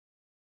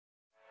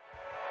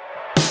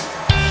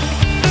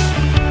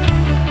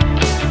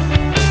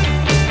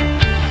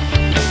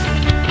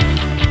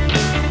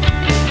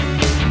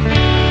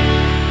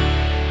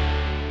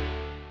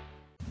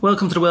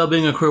Welcome to the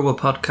Wellbeing and Career World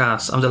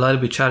podcast. I'm delighted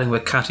to be chatting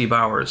with Catty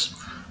Bowers.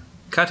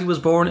 Catty was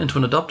born into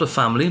an adoptive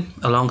family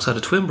alongside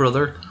a twin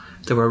brother.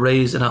 They were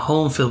raised in a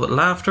home filled with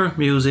laughter,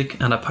 music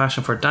and a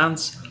passion for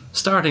dance,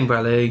 starting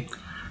ballet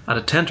at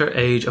a tender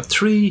age of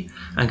 3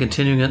 and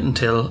continuing it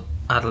until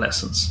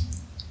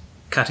adolescence.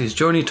 Catty's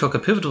journey took a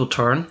pivotal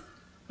turn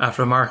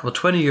after a remarkable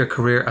 20-year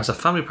career as a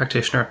family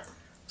practitioner,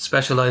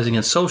 specialising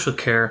in social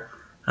care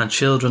and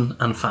children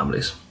and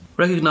families.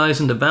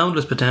 Recognising the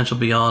boundless potential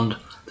beyond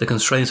the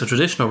constraints of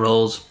traditional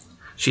roles,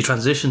 she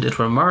transitioned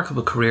into a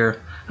remarkable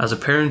career as a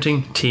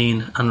parenting,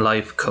 teen and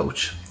life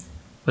coach.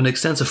 With an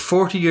extensive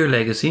 40-year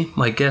legacy,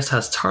 my guest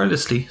has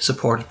tirelessly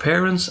supported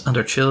parents and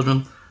their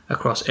children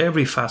across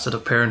every facet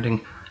of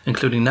parenting,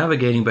 including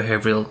navigating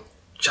behavioural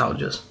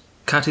challenges.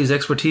 Catty's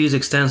expertise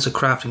extends to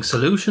crafting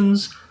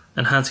solutions,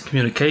 enhancing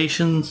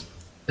communications,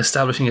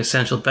 establishing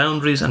essential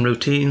boundaries and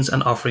routines,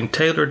 and offering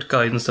tailored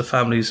guidance to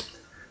families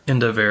in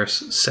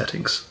diverse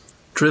settings.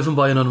 Driven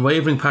by an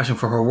unwavering passion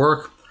for her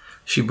work,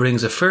 she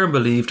brings a firm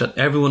belief that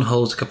everyone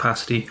holds the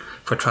capacity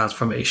for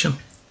transformation.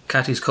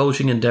 Catty's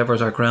coaching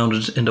endeavours are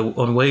grounded in the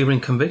unwavering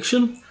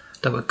conviction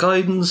that with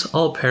guidance,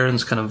 all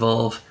parents can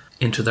evolve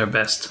into their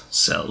best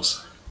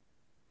selves.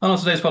 On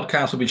today's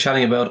podcast, we'll be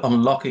chatting about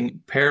unlocking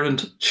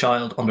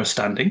parent-child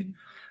understanding.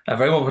 A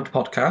very welcome to the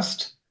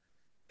podcast,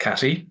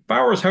 Catty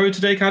Bowers. How are you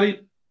today,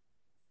 Catty?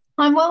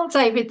 I'm well,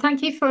 David.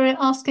 Thank you for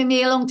asking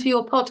me along to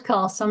your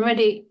podcast. I'm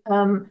really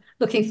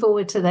looking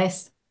forward to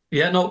this.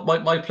 Yeah, no,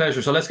 my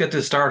pleasure. So let's get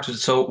this started.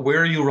 So where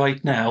are you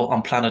right now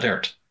on planet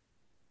Earth?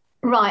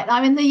 Right,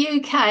 I'm in the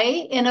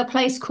UK in a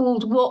place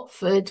called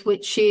Watford,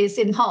 which is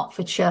in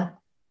Hertfordshire.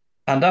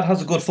 And that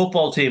has a good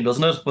football team,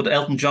 doesn't it? But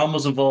Elton John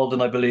was involved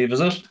in, I believe, is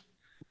it?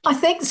 I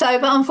think so,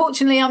 but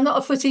unfortunately I'm not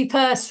a footy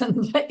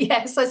person. But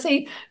yes, I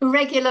see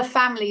regular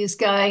families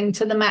going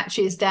to the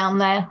matches down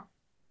there.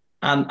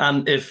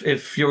 And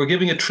if you were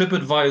giving a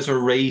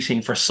TripAdvisor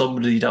rating for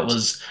somebody that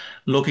was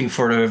looking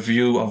for a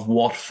review of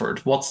Watford,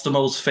 what's the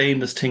most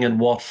famous thing in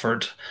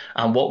Watford?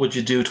 And what would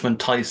you do to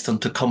entice them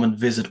to come and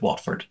visit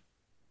Watford?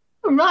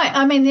 Right.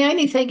 I mean, the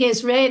only thing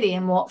is really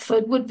in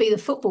Watford would be the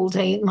football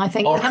team. I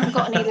think we haven't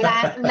got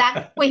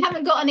any we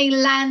haven't got any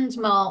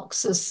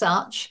landmarks as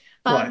such.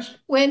 Right.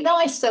 We're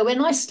nice though. We're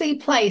nicely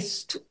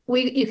placed.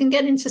 You can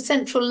get into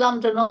central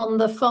London on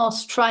the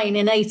fast train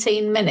in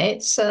 18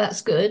 minutes, so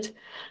that's good.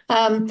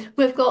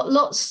 We've got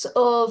lots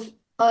of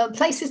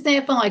places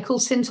nearby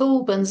called St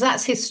Albans.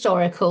 That's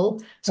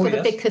historical. It's got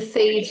a big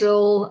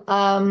cathedral,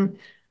 and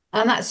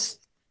that's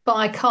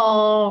by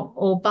car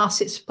or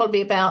bus. It's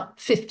probably about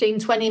 15,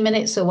 20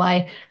 minutes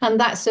away, and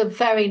that's a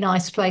very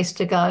nice place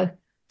to go.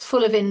 It's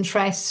full of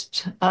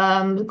interest.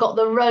 Got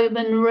the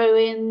Roman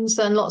ruins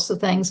and lots of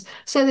things.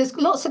 So there's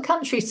lots of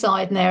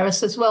countryside near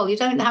us as well. You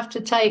don't have to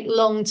take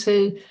long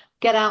to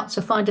get out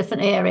to find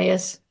different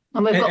areas.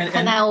 And we've got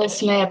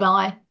canals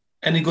nearby.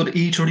 Any good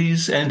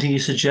eateries? Anything you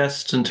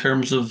suggest in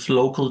terms of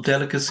local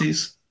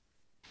delicacies?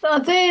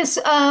 There's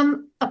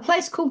a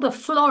place called The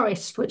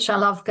Florist, which I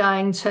love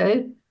going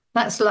to.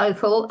 That's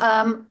local.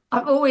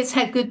 I've always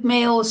had good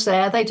meals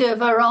there. They do a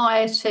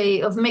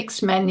variety of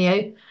mixed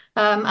menu,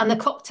 and the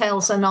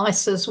cocktails are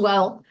nice as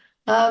well.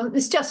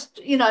 It's just,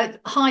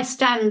 high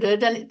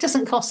standard, and it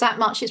doesn't cost that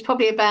much. It's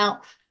probably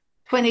about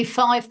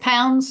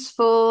 £25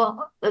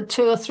 for a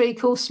 2 or 3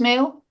 course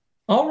meal.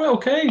 Oh, right,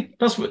 okay.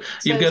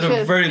 You get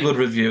a very good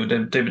review.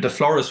 The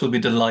florist will be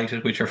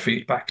delighted with your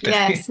feedback.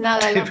 Yes, no,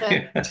 they love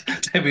it.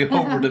 They'll be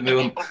over the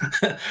moon.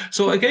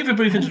 So I gave a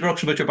brief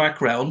introduction about your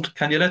background.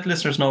 Can you let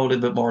listeners know a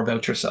little bit more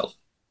about yourself?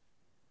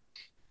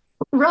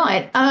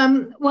 Right.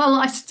 Well,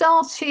 I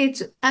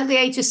started at the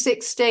age of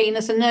 16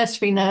 as a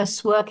nursery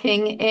nurse,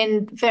 working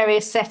in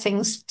various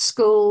settings,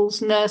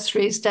 schools,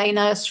 nurseries, day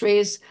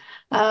nurseries,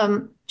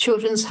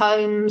 children's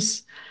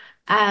homes,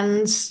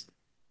 and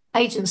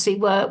agency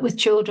work with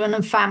children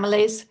and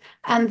families.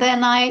 And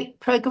then I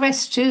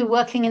progressed to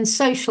working in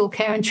social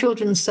care and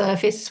children's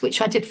service,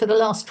 which I did for the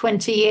last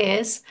 20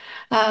 years,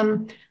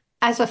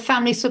 as a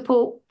family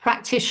support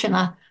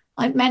practitioner.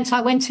 It meant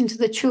I went into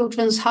the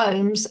children's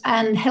homes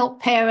and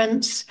helped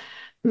parents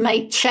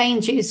make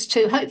changes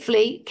to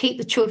hopefully keep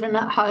the children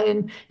at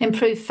home,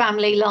 improve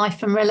family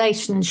life and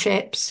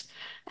relationships.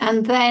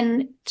 And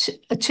then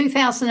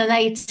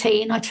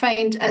 2018, I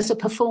trained as a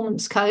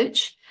performance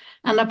coach.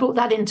 And I brought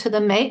that into the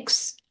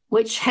mix,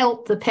 which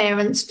helped the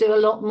parents do a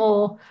lot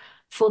more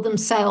for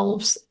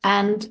themselves.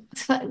 And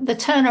the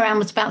turnaround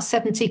was about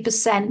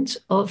 70%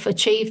 of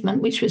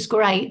achievement, which was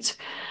great.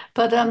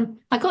 But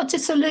I got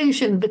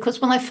disillusioned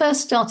because when I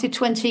first started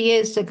 20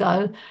 years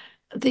ago,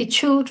 the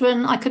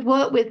children I could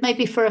work with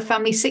maybe for a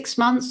family 6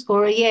 months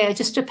or a year,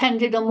 just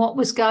depended on what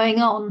was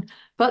going on.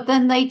 But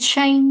then they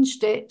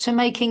changed it to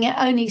making it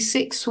only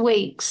 6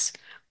 weeks.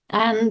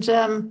 And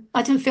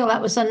I didn't feel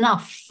that was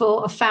enough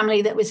for a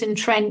family that was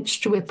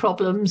entrenched with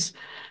problems.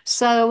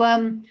 So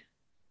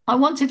I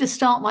wanted to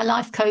start my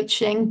life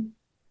coaching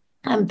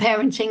and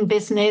parenting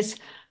business,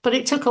 but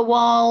it took a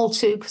while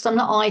because I'm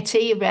not IT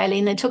really,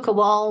 and it took a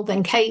while.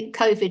 Then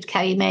COVID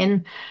came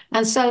in.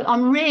 And so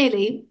I'm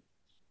really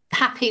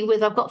happy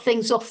with. I've got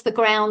things off the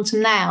ground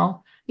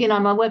now. You know,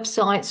 my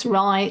website's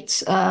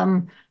right.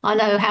 I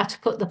know how to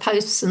put the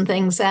posts and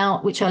things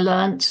out, which I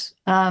learnt.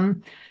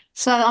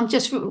 So I'm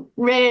just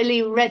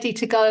really ready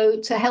to go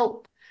to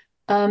help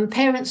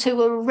parents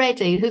who are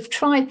ready, who've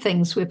tried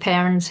things with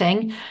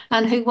parenting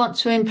and who want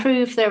to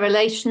improve their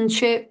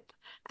relationship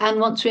and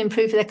want to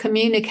improve their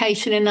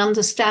communication and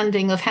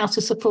understanding of how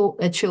to support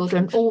their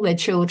children, all their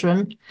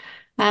children,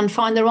 and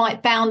find the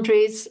right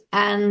boundaries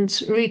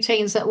and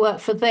routines that work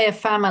for their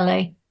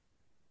family.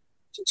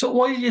 So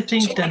why do you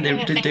think then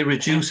did they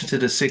reduce it to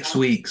the 6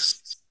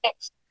 weeks?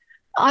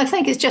 I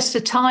think it's just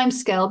a time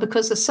scale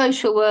because the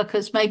social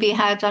workers maybe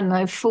had, I don't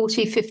know,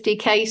 40, 50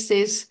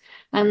 cases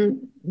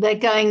and they're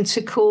going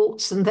to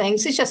courts and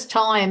things. It's just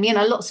time, you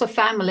know, lots of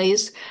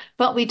families,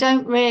 but we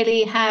don't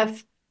really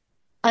have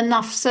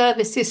enough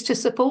services to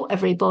support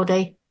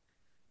everybody,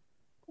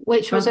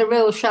 which was a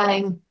real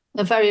shame,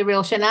 a very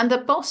real shame. And the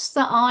boss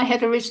that I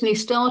had originally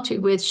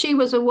started with, she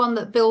was the one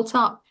that built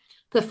up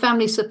the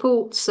family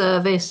support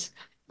service.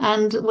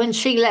 And when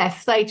she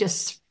left, they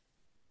just,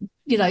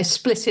 you know,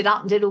 split it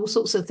up and did all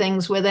sorts of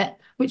things with it,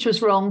 which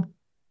was wrong.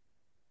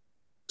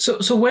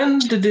 So when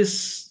did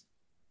this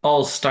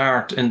all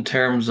start in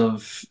terms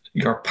of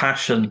your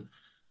passion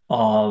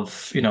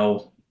of, you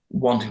know,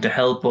 wanting to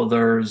help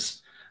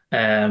others,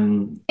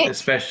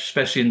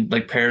 especially in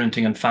like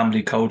parenting and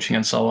family coaching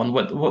and so on?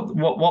 What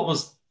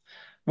was,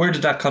 where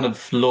did that kind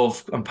of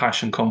love and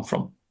passion come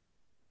from?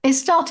 It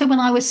started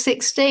when I was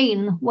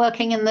 16,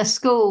 working in the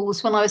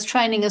schools, when I was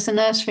training as a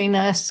nursery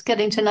nurse,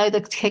 getting to know the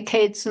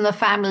kids and the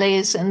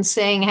families and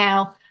seeing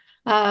how,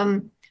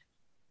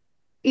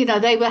 you know,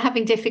 they were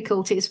having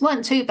difficulties.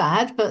 Weren't too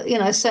bad, but, you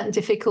know, certain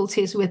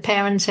difficulties with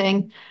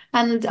parenting.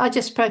 And I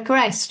just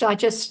progressed. I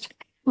just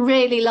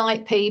really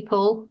like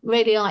people,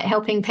 really like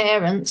helping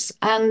parents.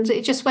 And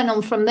it just went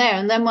on from there.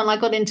 And then when I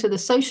got into the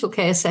social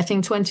care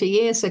setting 20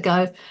 years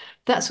ago,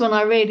 that's when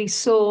I really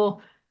saw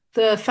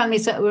the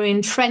families that were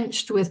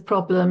entrenched with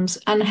problems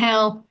and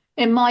how,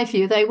 in my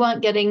view, they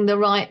weren't getting the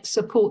right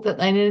support that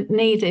they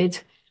needed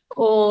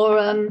or,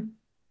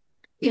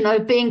 you know,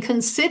 being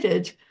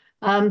considered,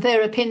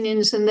 their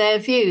opinions and their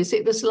views.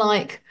 It was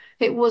like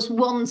it was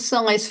one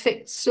size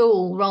fits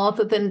all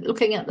rather than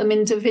looking at them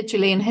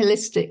individually and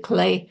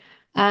holistically.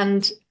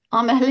 And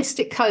I'm a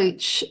holistic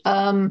coach.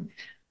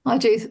 I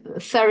do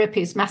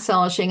therapies,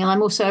 massaging, and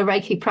I'm also a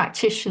Reiki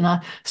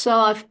practitioner. So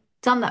I've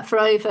done that for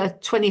over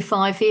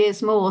 25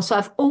 years more. So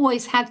I've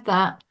always had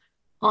that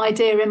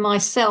idea in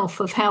myself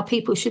of how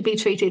people should be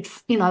treated,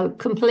 you know,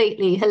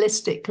 completely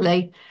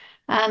holistically.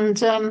 And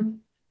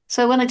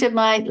so when I did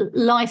my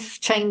life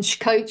change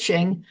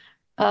coaching,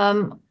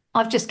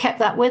 I've just kept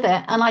that with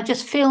it. And I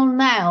just feel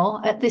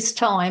now at this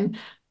time,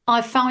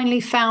 I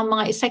finally found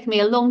it's taken me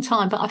a long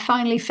time, but I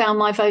finally found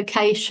my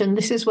vocation.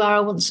 This is where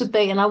I want to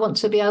be. And I want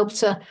to be able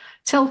to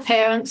tell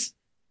parents,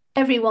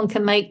 everyone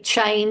can make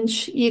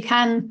change. You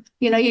can,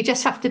 you know, you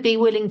just have to be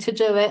willing to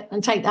do it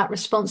and take that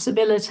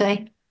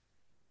responsibility.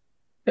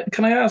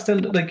 Can I ask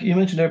then, like you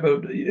mentioned there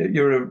about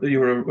you're a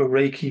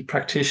Reiki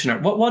practitioner.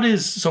 What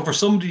is, so for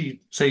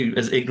somebody say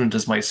as ignorant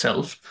as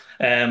myself,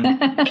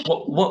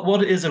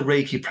 what is a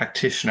Reiki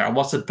practitioner and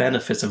what's the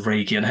benefits of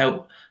Reiki and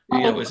how, you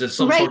know, is it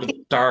some sort of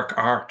dark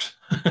art?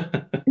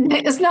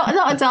 It's not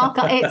a dark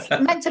art. It's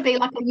meant to be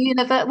like a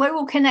universe. We're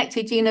all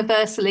connected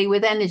universally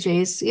with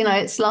energies. You know,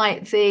 it's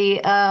like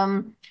the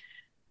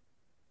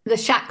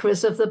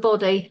chakras of the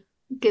body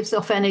gives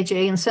off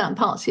energy in certain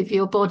parts of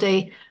your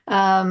body,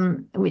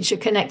 which are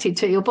connected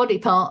to your body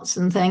parts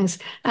and things.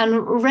 And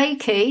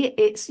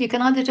Reiki, you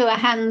can either do a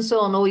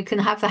hands-on or you can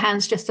have the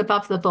hands just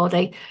above the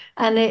body,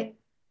 and it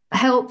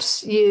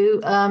helps you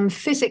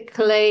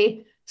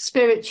physically,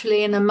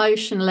 spiritually and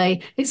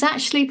emotionally. It's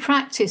actually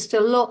practiced a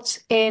lot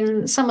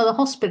in some of the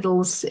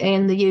hospitals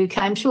in the UK,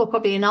 I'm sure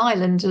probably in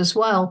Ireland as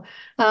well,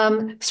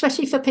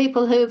 especially for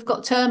people who've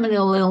got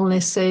terminal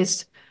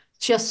illnesses,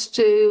 just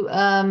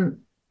to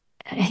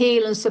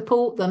heal and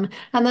support them.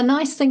 And the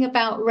nice thing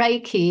about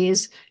Reiki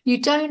is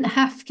you don't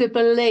have to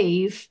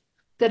believe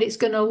that it's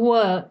going to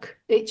work.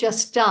 It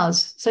just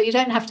does. So you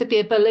don't have to be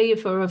a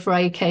believer of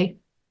Reiki.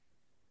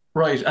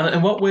 Right. And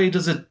in what way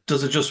does it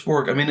just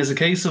work? I mean, is it a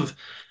case of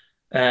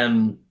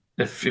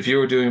if you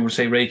were doing,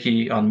 say,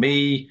 Reiki on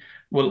me,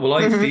 will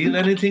I feel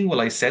anything? Will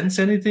I sense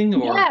anything?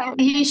 Or yeah,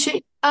 you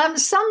should.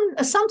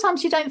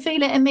 Sometimes you don't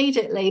feel it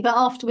immediately, but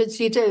afterwards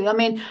you do. I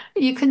mean,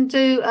 you can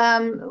do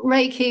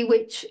Reiki,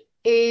 which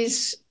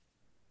is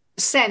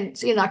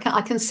sent. You know,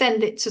 I can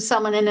send it to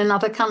someone in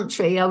another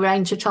country.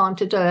 Arrange a time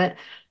to do it,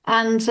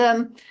 and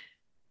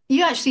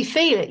you actually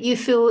feel it. You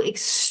feel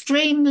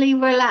extremely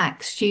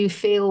relaxed. You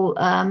feel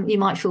you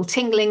might feel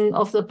tingling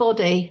of the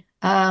body.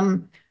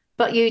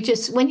 But you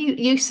just, when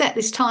you set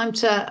this time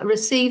to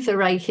receive the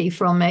Reiki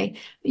from me,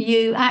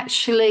 you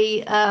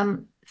actually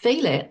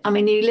feel it. I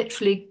mean, you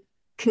literally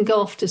can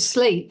go off to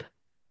sleep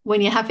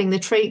when you're having the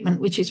treatment,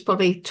 which is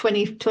probably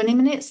 20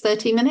 minutes,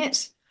 30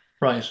 minutes.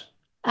 Right.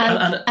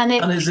 And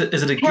is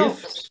it a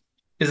gift?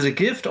 Is it a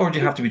gift or do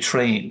you have to be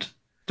trained?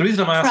 The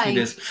reason I'm asking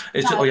this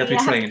is you have to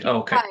be trained. Oh,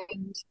 okay.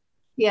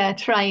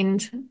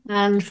 trained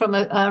and from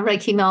a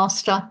Reiki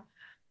master.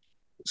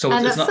 So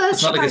And it's at not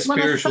it's first, not like a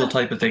spiritual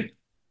type of thing.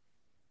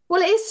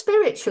 well, it is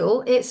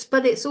spiritual.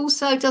 But it's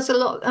also does a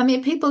lot. I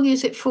mean, people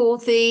use it for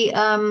the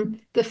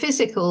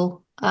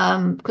physical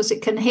because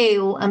it can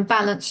heal and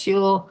balance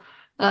your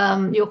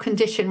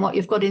condition, what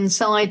you've got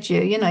inside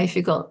you. You know, if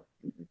you've got,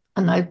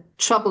 I don't know,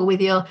 trouble with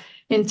your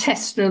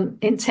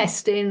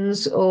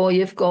intestines, or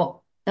you've got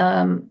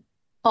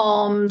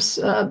arms,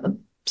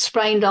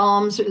 sprained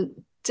arms,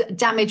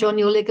 damage on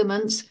your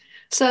ligaments.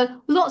 So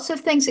lots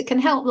of things it can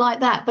help like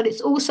that, but it's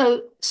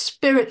also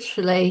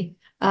spiritually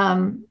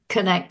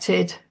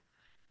connected.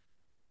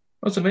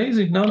 That's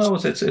amazing. No,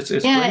 it's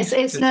Yeah,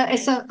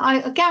 great.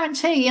 I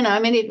guarantee, you know, I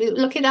mean,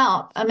 look it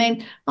up. I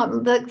mean,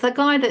 the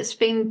guy that's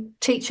been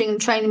teaching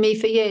and training me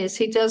for years,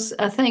 he does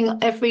a thing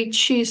every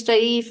Tuesday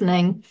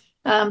evening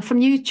from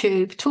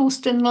YouTube.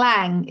 Torsten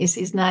Lang is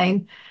his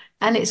name,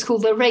 and it's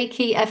called the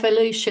Reiki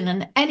Evolution.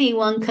 And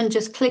anyone can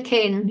just click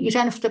in. You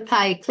don't have to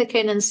pay. Click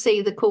in and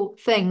see the cool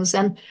things.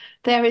 And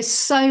there is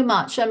so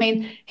much. I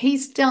mean,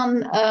 he's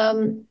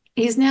done.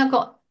 He's now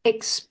got.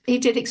 He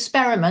did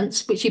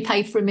experiments, which he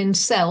paid for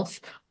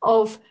himself,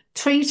 of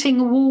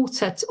treating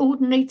water,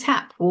 ordinary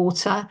tap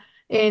water,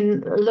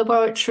 in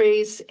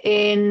laboratories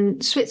in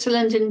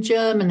Switzerland and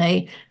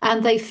Germany,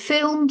 and they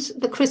filmed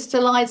the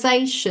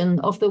crystallization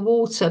of the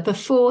water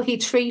before he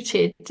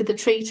did the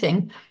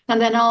treating, and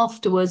then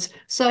afterwards.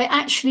 So it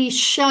actually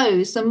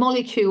shows the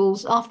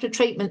molecules after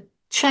treatment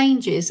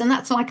changes, and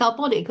that's like our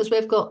body because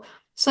we've got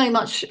so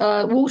much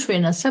water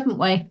in us, haven't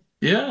we?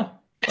 Yeah.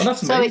 Oh,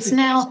 that's So amazing.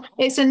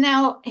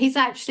 now he's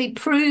actually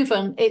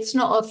proven it's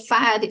not a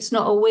fad, it's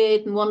not a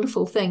weird and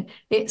wonderful thing.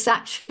 It's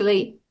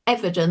actually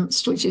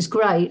evidenced, which is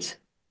great.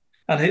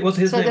 And what's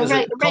his So name? the Is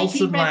it Reiki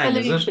Tulsen Lang,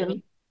 is it?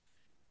 Revolution,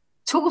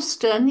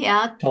 Torsten,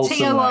 yeah,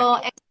 Tulsen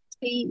Lang.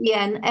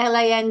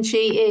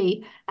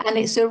 Torstenlange, and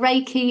it's a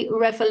Reiki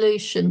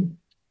Revolution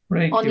on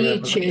Reiki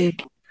Revolution.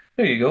 YouTube.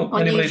 There you go.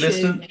 On Anybody YouTube.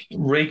 listening?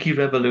 Reiki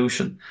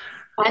Revolution.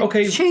 And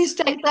Okay.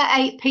 Tuesdays at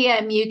 8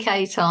 p.m.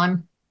 UK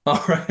time. All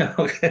right.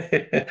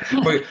 Okay.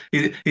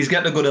 He's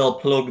getting a good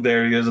old plug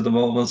there. He is at the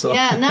moment. So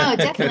Yeah, no,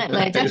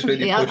 definitely, he's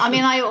really definitely. I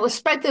mean, pushing. I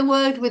spread the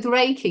word with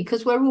Reiki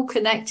because we're all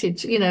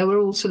connected. You know, we're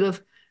all sort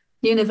of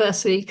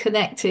universally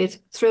connected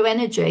through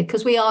energy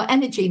because we are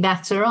energy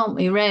matter, aren't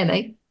we,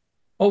 really?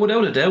 Oh,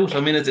 without a doubt.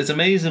 I mean, it's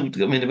amazing.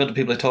 I mean, the amount of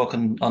people I talk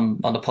on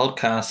the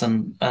podcast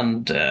and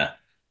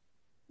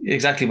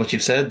exactly what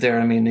you've said there.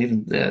 I mean,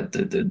 even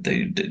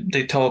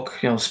they talk,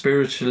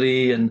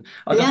 spiritually, and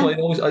that's why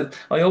Yeah,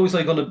 I always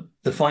like going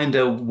to find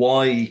out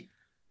why,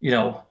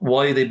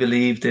 why they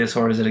believe this,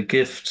 or is it a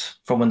gift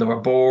from when they were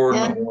born,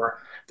 yeah,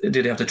 or did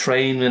they have to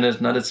train in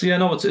it? And it's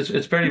no, it's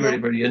very, yeah. very,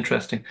 very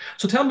interesting.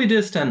 So tell me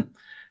this then.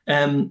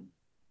 Um,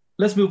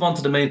 let's move on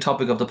to the main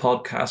topic of the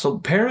podcast. So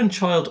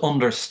parent-child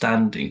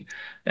understanding.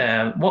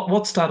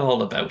 What's that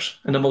all about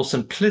in the most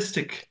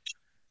simplistic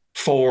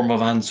form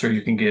of answer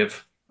you can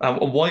give?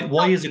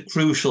 Why is it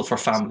crucial for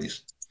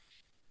families?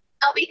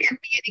 How we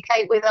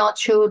communicate with our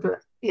children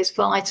is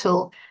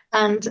vital.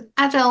 And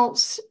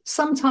adults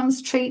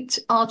sometimes treat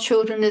our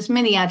children as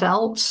mini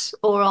adults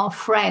or our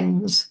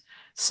friends.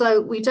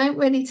 So we don't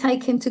really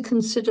take into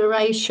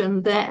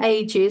consideration their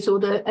ages or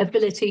the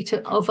ability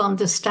of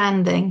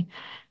understanding.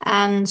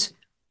 And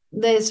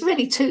there's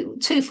really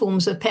two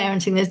forms of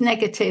parenting. There's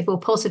negative or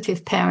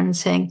positive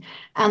parenting.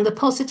 And the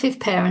positive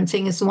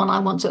parenting is the one I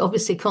want to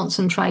obviously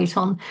concentrate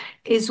on,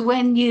 is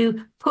when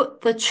you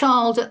put the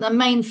child at the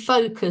main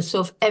focus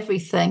of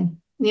everything,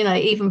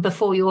 even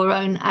before your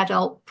own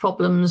adult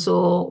problems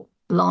or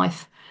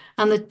life.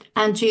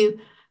 And you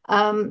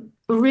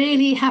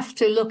really have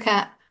to look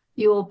at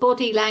your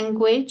body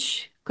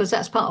language, because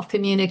that's part of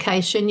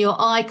communication, your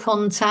eye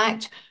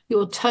contact,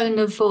 your tone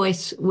of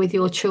voice with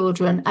your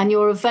children, and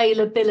your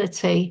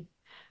availability,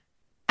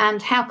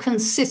 and how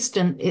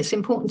consistent. It's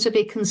important to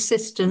be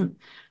consistent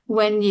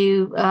when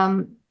you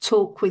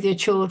talk with your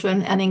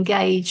children and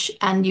engage,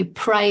 and you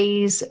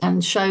praise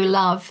and show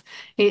love.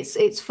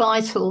 It's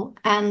vital.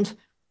 And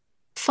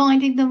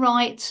finding the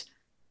right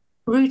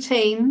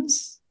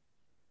routines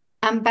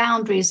and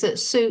boundaries that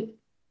suit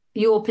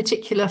your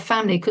particular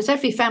family, because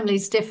every family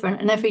is different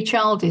and every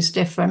child is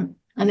different,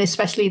 and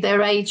especially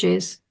their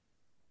ages.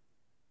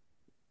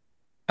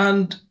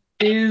 And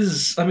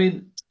is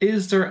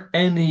there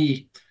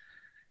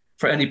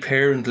for any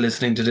parent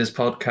listening to this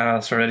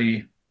podcast, or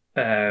any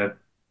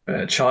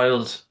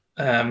child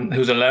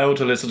who's allowed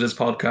to listen to this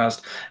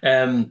podcast,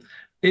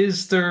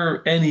 is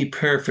there any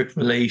perfect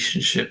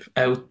relationship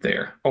out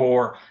there,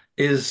 or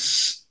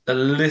is a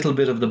little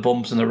bit of the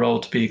bumps in the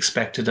road to be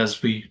expected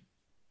as we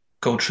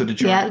go through the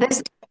journey? Yeah,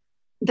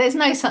 there's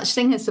no such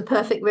thing as a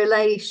perfect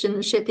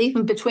relationship,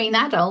 even between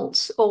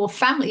adults or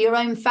family, your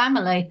own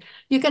family.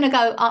 You're going to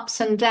go ups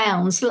and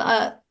downs.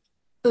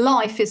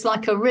 Life is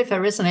like a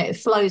river, isn't it? It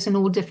flows in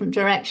all different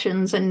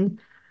directions, and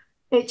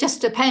It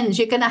just depends.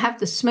 You're going to have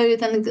the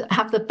smooth and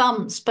have the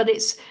bumps, but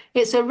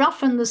it's a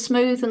rough and the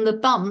smooth and the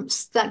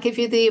bumps that give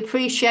you the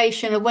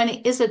appreciation of when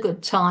it is a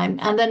good time.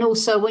 And then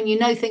also when you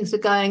know things are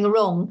going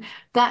wrong,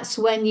 that's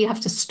when you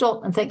have to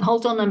stop and think,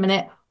 hold on a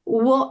minute,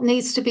 what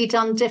needs to be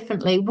done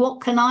differently?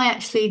 What can I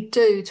actually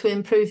do to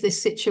improve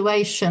this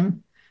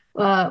situation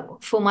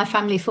for my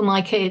family, for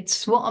my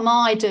kids? What am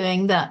I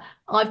doing that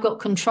I've got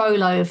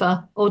control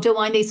over? Or do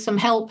I need some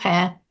help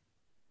here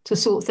to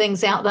sort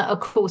things out that are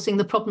causing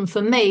the problem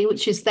for me,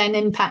 which is then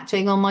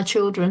impacting on my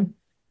children?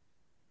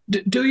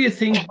 Do you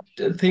think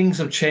things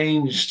have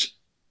changed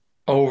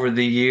over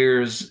the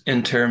years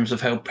in terms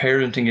of how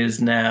parenting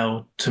is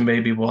now to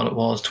maybe what it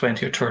was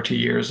 20 or 30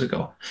 years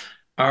ago?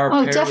 Are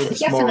Oh, parents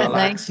more definitely.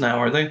 relaxed now,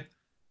 are they?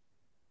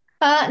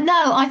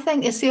 No, I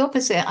think it's the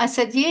opposite. I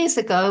said years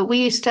ago, we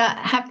used to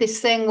have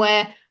this thing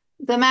where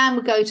the man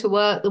would go to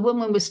work, the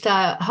woman would stay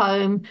at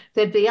home,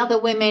 there'd be other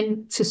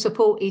women to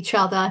support each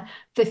other.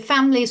 The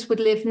families would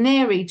live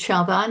near each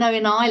other. I know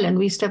in Ireland,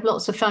 we used to have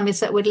lots of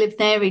families that would live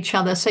near each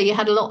other. So you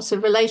had lots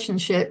of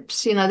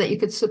relationships, that you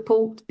could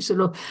support,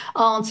 sort of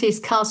aunties,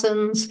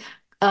 cousins,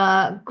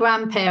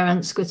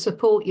 grandparents could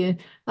support you.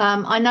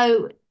 I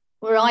know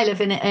where I live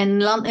in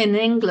London, in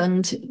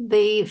England,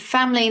 the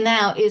family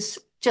now is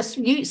just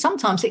you.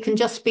 Sometimes it can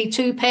just be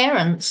two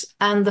parents,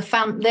 and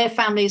their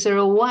families are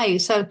away,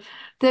 so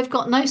they've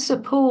got no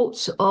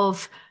support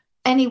of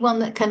anyone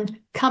that can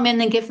come in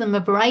and give them a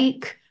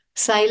break.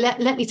 Say,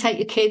 let me take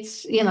your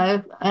kids,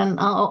 and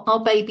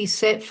I'll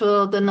babysit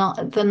for the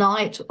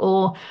night,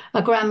 or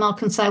a grandma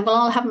can say, well,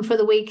 I'll have them for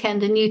the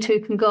weekend, and you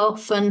two can go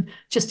off and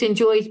just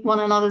enjoy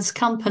one another's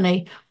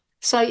company.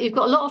 So you've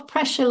got a lot of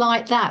pressure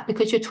like that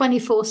because you're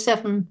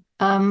 24/7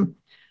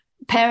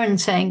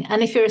 parenting.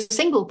 And if you're a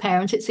single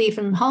parent, it's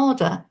even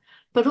harder.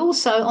 But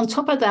also on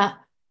top of that,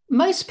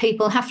 most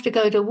people have to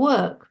go to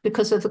work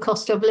because of the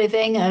cost of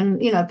living and,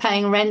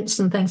 paying rents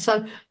and things.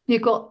 So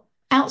you've got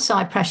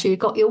outside pressure, you've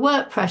got your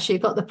work pressure,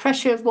 you've got the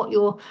pressure of what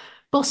your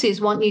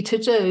bosses want you to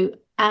do.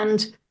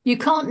 And you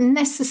can't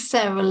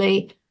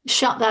necessarily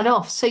shut that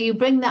off. So you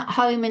bring that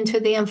home into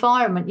the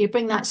environment, you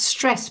bring that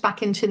stress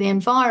back into the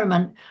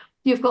environment.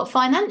 You've got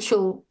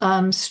financial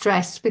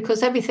stress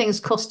because everything's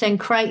costing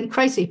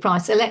crazy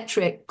price,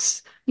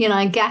 electrics,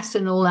 and gas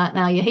and all that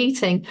now, your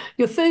heating,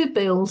 your food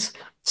bills.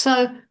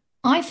 So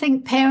I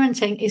think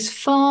parenting is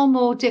far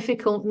more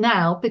difficult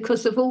now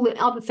because of all the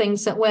other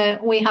things that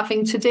we're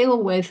having to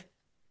deal with.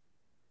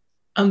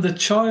 And the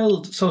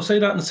child, so say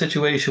that in a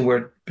situation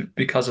where,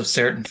 because of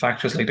certain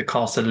factors like the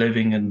cost of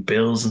living and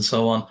bills and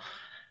so on,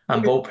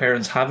 and both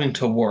parents having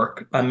to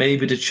work, and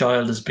maybe the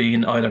child is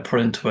being either put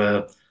into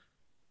a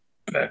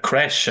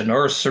creche, a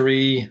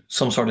nursery,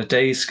 some sort of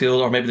day school,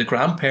 or maybe the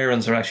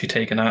grandparents are actually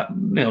taking that,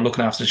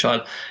 looking after the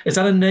child. Is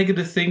that a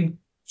negative thing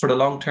for the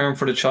long term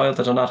for the child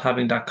that they're not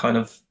having that kind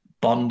of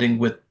bonding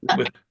with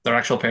their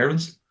actual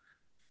parents?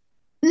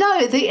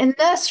 No, the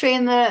nursery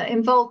and the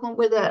involvement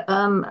with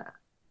a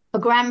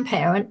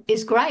grandparent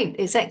is great.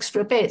 It's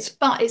extra bits,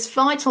 but it's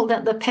vital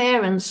that the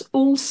parents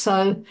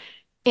also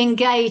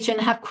engage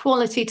and have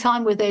quality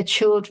time with their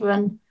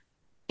children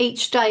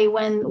each day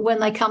when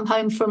they come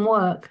home from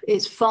work.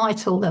 It's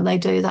vital that they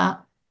do that.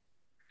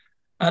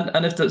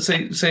 And if the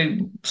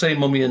say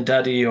mummy and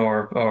daddy,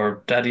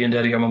 or daddy and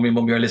daddy, or mummy and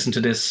mummy are listening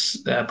to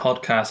this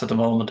podcast at the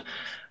moment,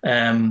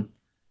 um,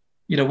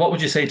 what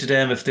would you say to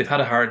them if they've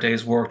had a hard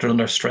day's work, they're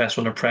under stress,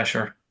 under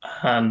pressure,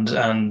 and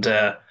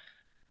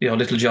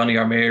little Johnny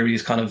or Mary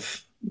is kind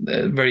of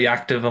very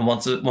active and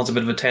wants a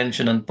bit of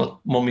attention, but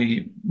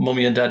mummy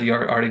and daddy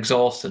are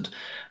exhausted.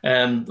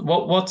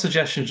 What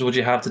suggestions would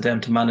you have to them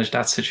to manage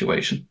that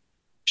situation?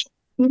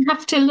 You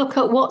have to look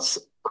at what's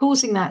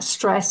causing that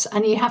stress,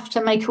 and you have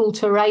to make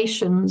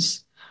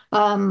alterations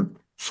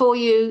for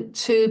you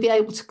to be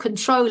able to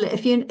control it.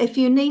 If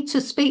you need to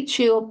speak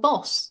to your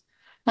boss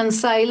and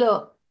say,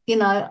 look,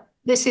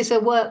 this is a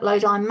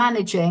workload I'm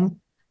managing,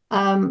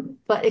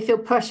 but if you're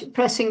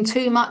pressing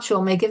too much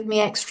on me, give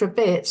me extra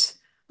bits,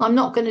 I'm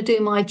not going to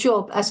do my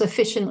job as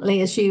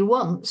efficiently as you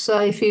want. So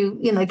if you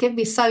give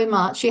me so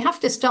much, you have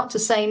to start to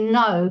say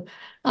no,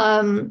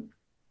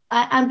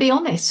 and be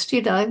honest,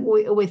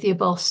 with your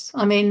boss.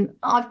 I mean,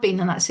 I've been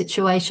in that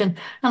situation,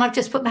 and I've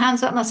just put my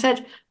hands up and I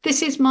said,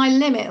 this is my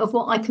limit of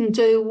what I can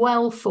do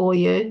well for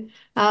you.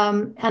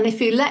 And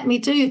if you let me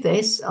do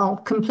this, I'll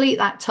complete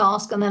that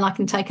task and then I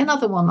can take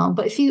another one on.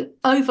 But if you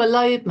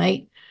overload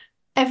me,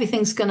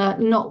 everything's going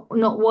to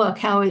not work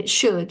how it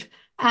should.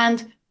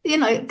 And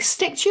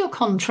stick to your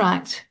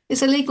contract.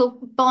 It's a legal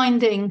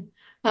binding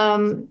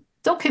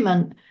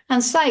document,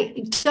 and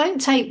say,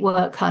 don't take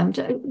work home,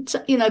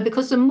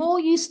 because the more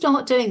you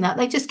start doing that,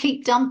 they just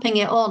keep dumping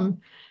it on,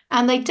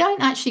 and they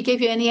don't actually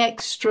give you any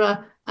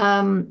extra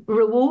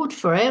reward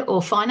for it or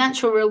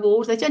financial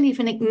reward. They don't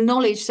even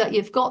acknowledge that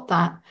you've got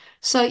that.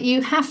 So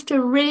you have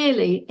to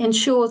really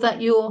ensure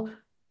that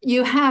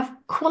you have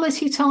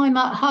quality time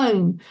at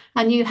home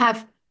and you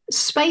have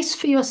space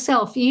for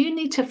yourself. You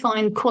need to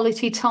find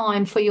quality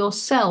time for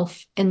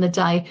yourself in the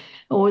day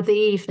or the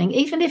evening,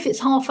 even if it's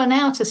half an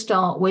hour to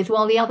start with,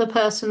 while the other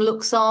person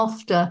looks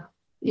after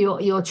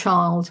your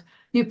child.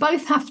 You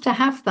both have to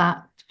have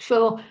that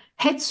for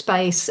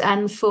headspace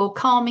and for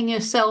calming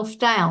yourself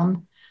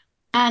down.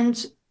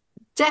 And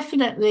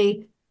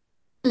definitely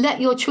let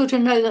your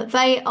children know that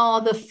they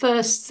are the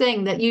first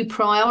thing that you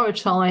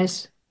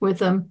prioritize with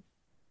them.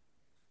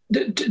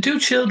 Do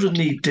children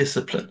need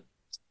discipline?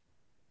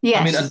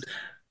 I mean, Yes.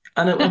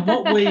 in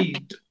what way?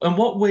 In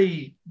what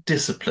way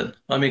discipline?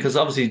 I mean, because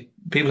obviously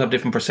people have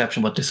different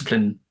perception what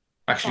discipline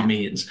actually Yeah.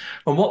 means.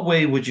 In what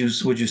way would you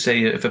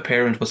say if a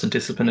parent was to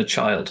discipline a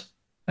child?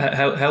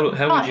 How would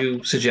Right.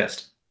 you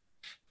suggest?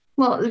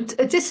 Well,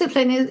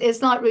 discipline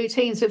is like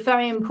routines, are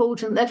very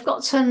important. They've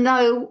got to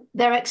know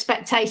their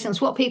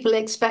expectations, what people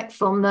expect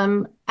from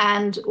them,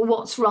 and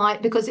what's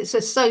right, because it's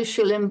a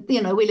social, and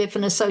we live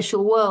in a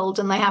social world,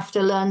 and they have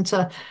to learn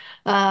to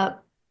uh,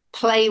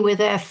 play with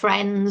their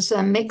friends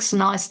and mix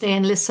nicely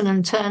and listen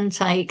and turn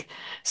take.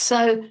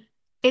 So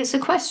it's a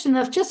question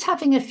of just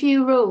having a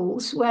few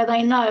rules where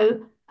they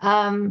know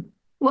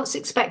what's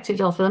expected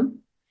of them,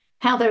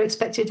 how they're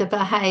expected to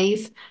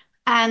behave,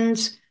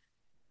 and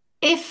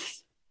if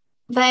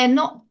they're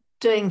not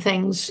doing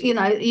things,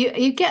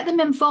 you get them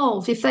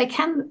involved if they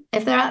can,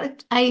 if they're at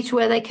the age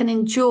where they can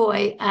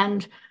enjoy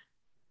and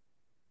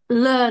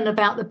learn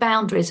about the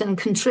boundaries and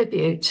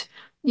contribute.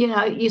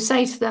 You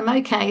say to them,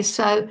 okay,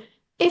 so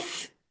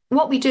if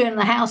what we do in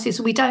the house is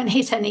we don't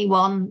hit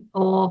anyone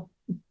or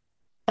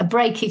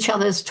break each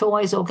other's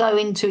toys or go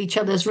into each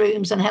other's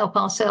rooms and help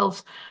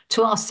ourselves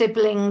to our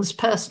siblings'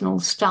 personal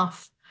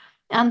stuff.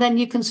 And then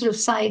you can sort of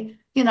say,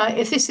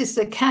 if this is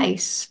the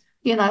case,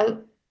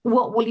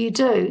 what will you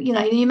do?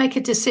 You make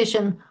a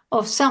decision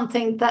of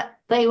something that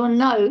they will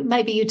know.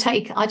 Maybe you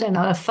take, I don't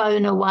know, a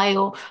phone away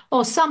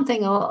or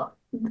something, or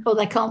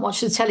they can't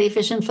watch the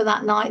television for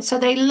that night. So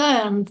they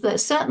learned that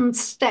certain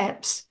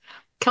steps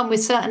come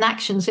with certain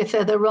actions if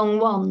they're the wrong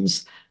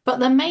ones. But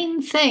the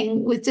main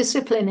thing with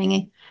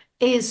disciplining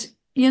is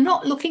you're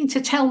not looking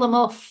to tell them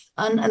off,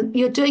 and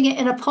you're doing it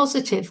in a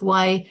positive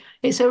way.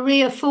 It's a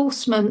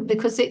reinforcement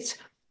because it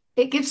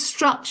gives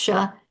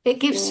structure, it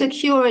gives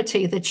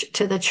security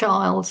to the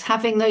child,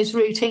 having those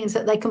routines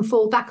that they can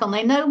fall back on.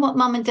 They know what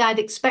mum and dad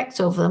expect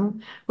of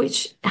them,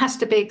 which has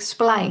to be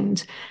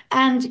explained,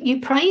 and you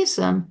praise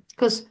them,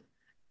 because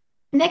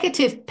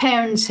negative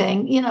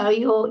parenting,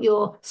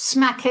 you're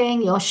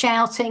smacking, you're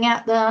shouting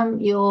at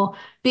them, you're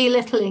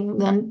belittling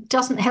them,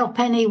 doesn't help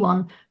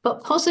anyone.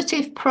 But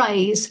positive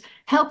praise,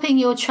 helping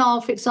your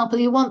child, for example,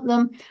 you want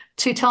them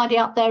to tidy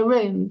up their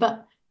room,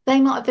 but they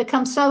might have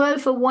become so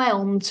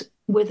overwhelmed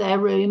with their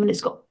room and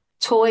it's got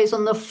toys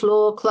on the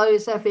floor,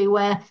 clothes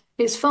everywhere.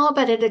 It's far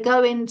better to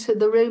go into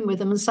the room with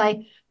them and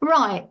say,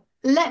 right,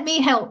 let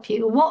me help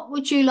you. What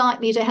would you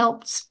like me to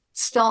help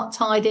start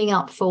tidying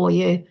up for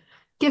you?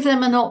 Give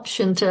them an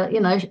option to,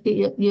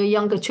 your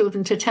younger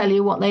children to tell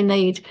you what they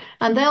need,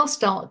 and they'll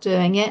start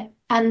doing it.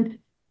 And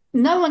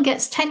no one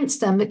gets tense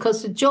then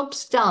because the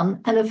job's done,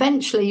 and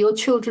eventually your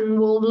children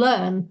will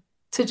learn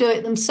to do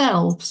it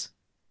themselves.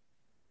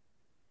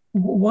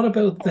 What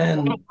about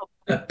then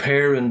a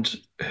parent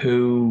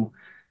who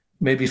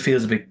maybe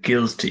feels a bit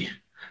guilty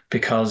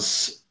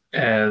because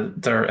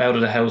they're out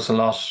of the house a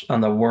lot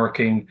and they're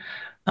working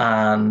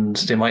and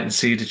they mightn't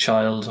see the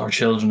child or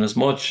children as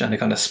much and they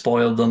kind of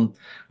spoil them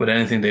with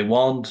anything they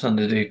want and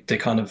they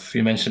kind of,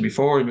 you mentioned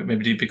before,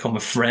 maybe they become a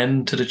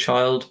friend to the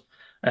child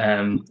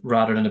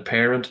rather than a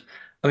parent.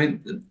 I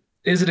mean,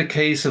 is it a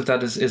case of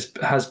that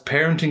has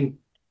parenting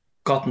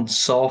gotten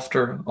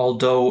softer,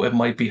 although it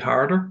might be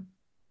harder?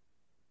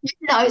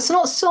 No, it's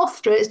not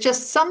softer. It's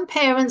just some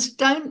parents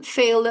don't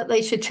feel that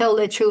they should tell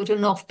their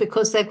children off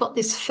because they've got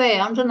this fear,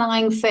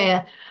 underlying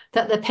fear,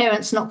 that the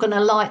parent's not going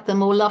to like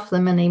them or love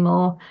them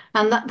anymore.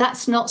 And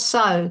that's not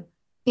so.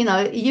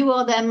 You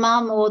are their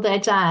mum or their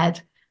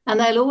dad, and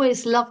they'll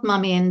always love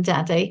mummy and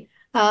daddy.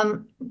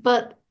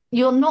 But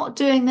you're not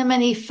doing them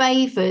any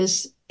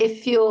favors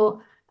if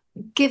you're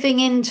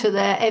giving in to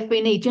their every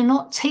need. You're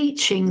not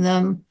teaching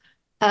them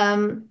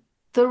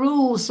the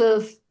rules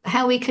of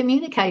how we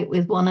communicate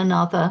with one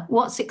another,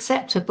 what's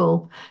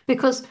acceptable.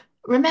 Because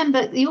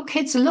remember, your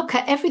kids look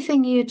at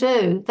everything you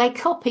do, they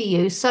copy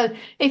you. So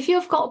if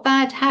you've got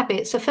bad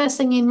habits, the first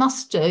thing you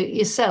must do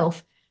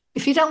yourself,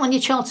 if you don't want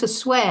your child to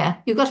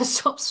swear, you've got to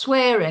stop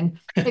swearing.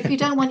 If you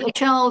don't want your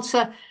child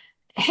to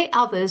hit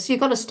others,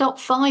 you've got to stop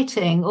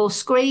fighting or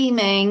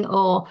screaming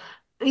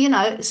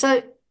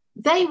so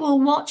they will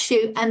watch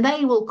you and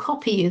they will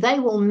copy you, they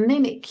will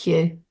mimic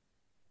you.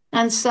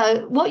 And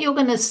so what you're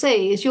going to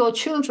see is your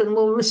children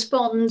will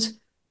respond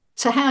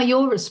to how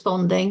you're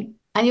responding,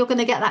 and you're going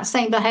to get that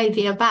same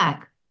behavior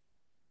back.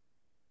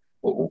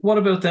 What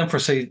about them for,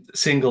 say,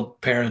 single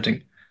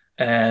parenting?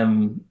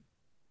 Um,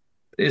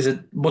 is it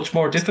much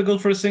more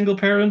difficult for a single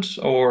parent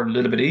or a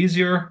little bit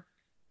easier?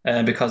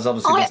 Because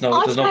obviously I've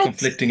there's no had,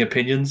 conflicting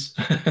opinions.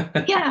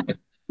 yeah,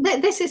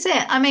 this is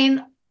it. I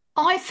mean,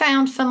 I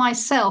found for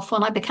myself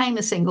when I became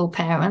a single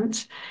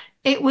parent,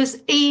 it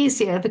was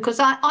easier because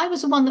I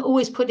was the one that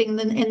always putting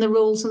in the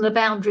rules and the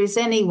boundaries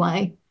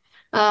anyway.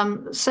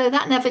 So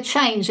that never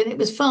changed, and it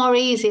was far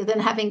easier than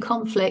having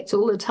conflict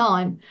all the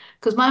time.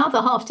 Because my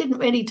other half didn't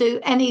really do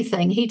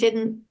anything. He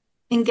didn't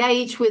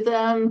engage with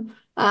them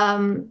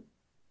to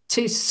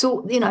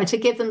to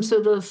give them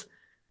sort of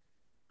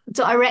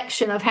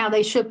direction of how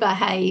they should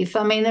behave.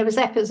 I mean, there was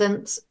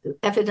evidence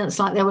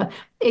like they were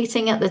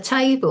eating at the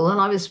table and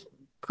I was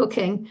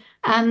cooking,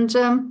 and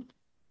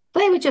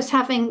they were just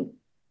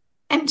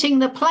emptying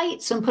the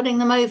plates and putting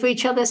them over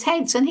each other's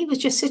heads, and he was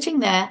just sitting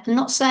there and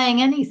not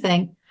saying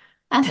anything.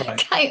 And right.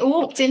 Kate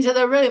walked into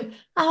the room, and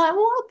I'm like,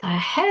 what the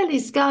hell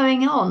is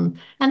going on?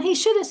 And he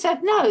should have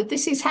said, no,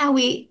 this is how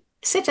we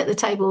sit at the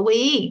table, we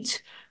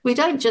eat. We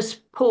don't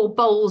just pour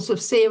bowls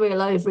of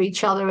cereal over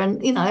each other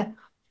and,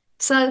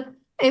 So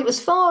it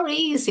was far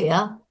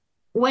easier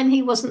when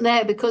he wasn't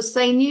there because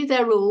they knew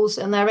their rules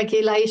and their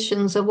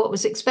regulations of what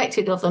was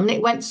expected of them. And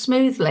it went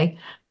smoothly.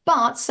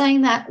 But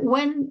saying that,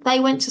 when they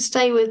went to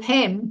stay with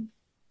him,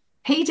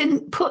 he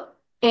didn't put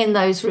in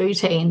those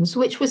routines,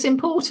 which was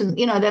important,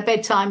 their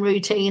bedtime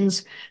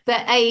routines,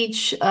 their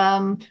age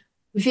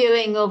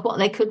viewing of what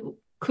they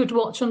could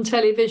watch on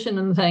television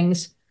and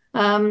things.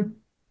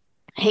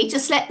 He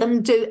just let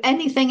them do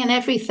anything and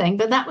everything,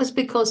 but that was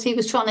because he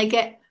was trying to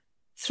get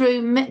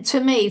through to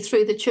me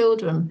through the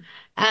children.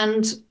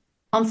 And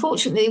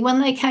unfortunately, when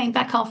they came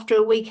back after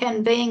a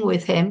weekend being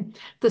with him,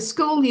 the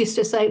school used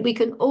to say, we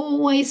can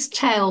always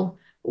tell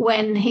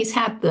when he's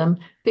had them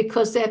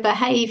because their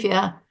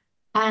behaviour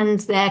and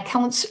their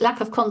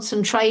lack of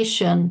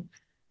concentration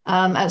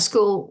at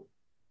school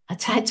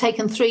had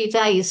taken 3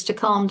 days to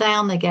calm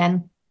down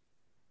again.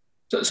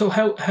 So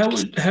how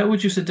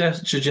would you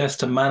suggest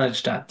to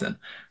manage that then?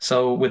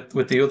 So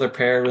with the other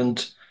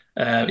parent,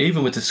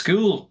 even with the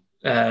school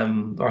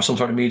or some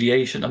sort of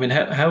mediation, I mean,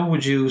 how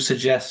would you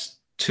suggest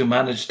to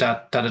manage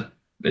that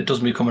it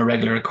doesn't become a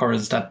regular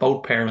occurrence that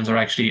both parents are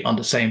actually on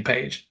the same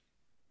page?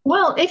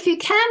 Well, if you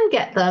can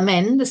get them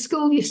in, the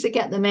school used to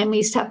get them in. We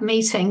used to have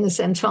meetings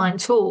and try and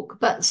talk.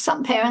 But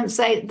some parents,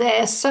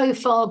 they're so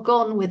far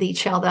gone with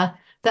each other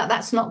that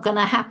that's not going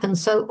to happen.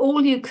 So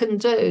all you can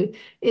do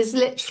is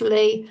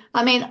literally,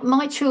 I mean,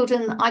 my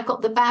children, I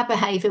got the bad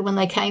behaviour when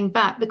they came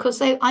back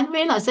because I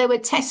realised they were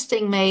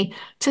testing me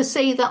to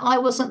see that I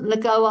wasn't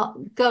going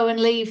to go and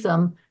leave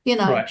them,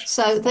 Right.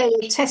 So they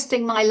were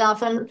testing my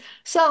love. And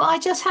so I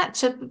just had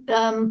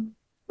to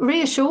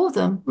reassure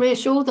them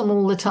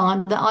all the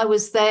time that I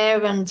was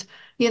there and,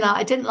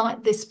 I didn't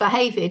like this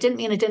behaviour. It didn't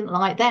mean I didn't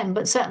like them,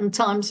 but certain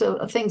times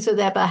of things of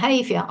their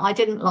behaviour, I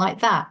didn't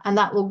like that. And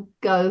that will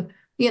go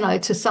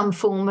to some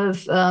form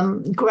of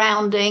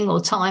grounding or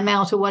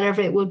timeout or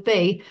whatever it would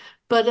be.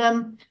 But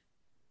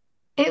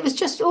it was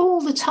just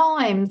all the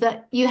time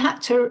that you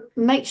had to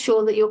make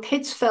sure that your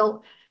kids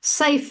felt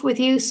safe with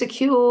you,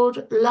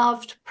 secured,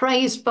 loved,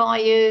 praised by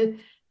you.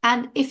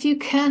 And if you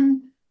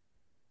can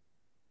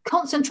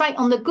concentrate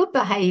on the good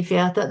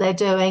behaviour that they're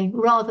doing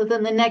rather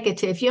than the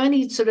negative, you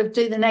only sort of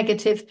do the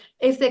negative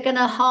if they're going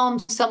to harm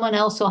someone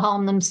else or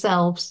harm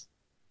themselves.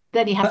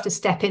 Then you have to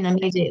step in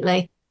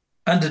immediately.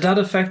 And did that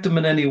affect them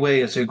in any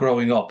way as they're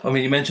growing up? I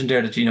mean, you mentioned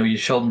there that, you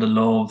showed them the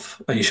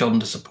love and you showed them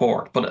the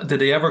support, but did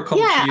they ever come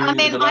to you? I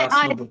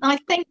mean, I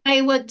think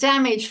they were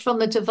damaged from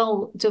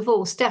the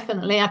divorce,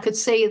 definitely. I could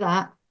see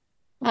that.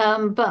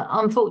 But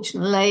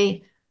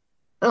unfortunately,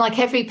 like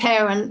every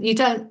parent, you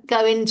don't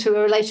go into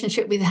a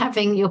relationship with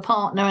having your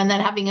partner and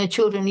then having your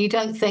children. You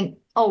don't think,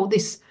 oh,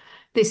 this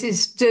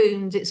is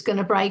doomed, it's going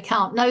to break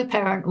up. No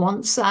parent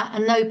wants that.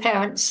 And no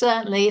parent,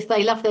 certainly, if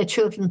they love their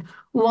children,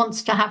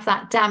 wants to have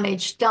that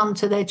damage done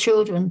to their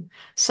children.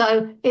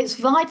 So it's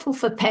vital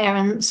for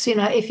parents,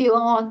 if you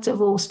are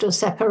divorced or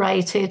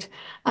separated,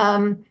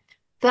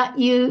 that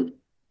you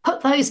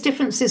put those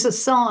differences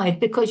aside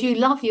because you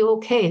love your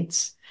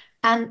kids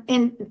and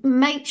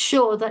make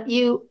sure that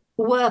you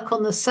work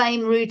on the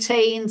same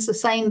routines, the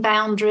same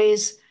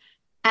boundaries,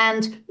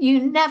 and you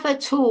never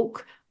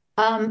talk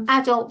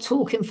adult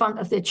talk in front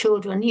of their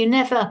children. You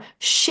never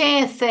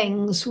share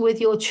things with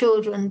your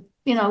children,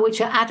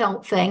 which are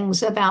adult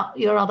things about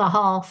your other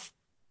half,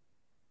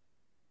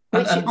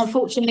 which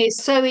unfortunately is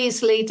so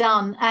easily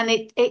done. And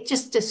it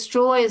just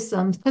destroys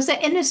them because they're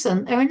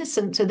innocent. They're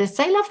innocent to this.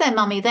 They love their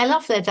mummy. They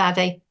love their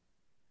daddy.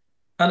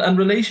 And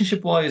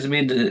relationship-wise, I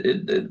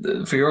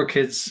mean, for your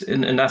kids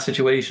in that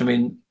situation, I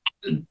mean,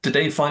 do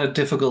they find it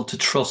difficult to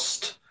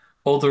trust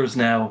others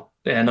now?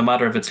 No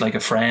matter if it's like a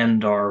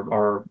friend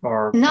or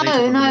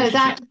no,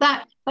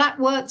 that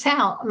worked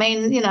out. I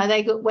mean,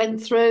 they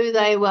went through.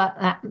 They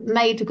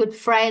made good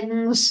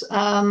friends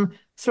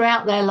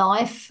throughout their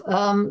life.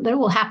 They're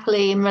all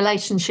happily in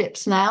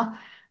relationships now.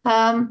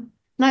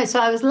 No, so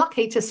I was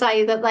lucky to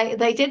say that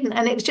they didn't,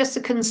 and it was just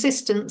a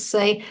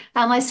consistency.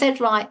 And I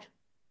said, right,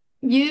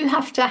 you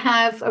have to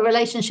have a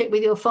relationship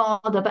with your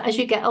father, but as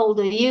you get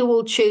older, you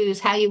will choose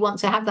how you want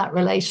to have that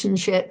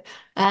relationship.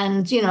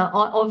 And,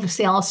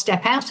 obviously I'll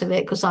step out of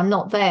it because I'm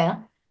not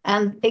there.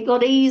 And it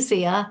got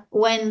easier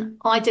when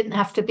I didn't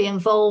have to be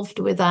involved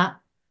with that.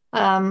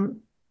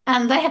 And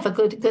they have a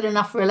good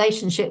enough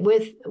relationship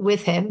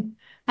with him.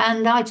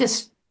 And I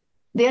just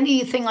the only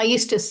thing I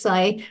used to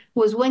say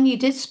was when you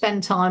did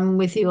spend time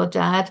with your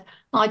dad,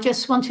 I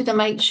just wanted to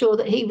make sure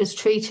that he was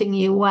treating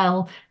you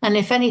well. And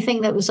if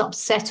anything that was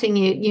upsetting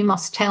you, you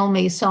must tell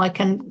me so I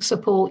can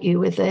support you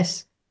with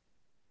this.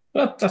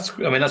 Well, that's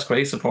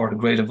great support and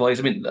great advice.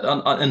 I mean,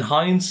 in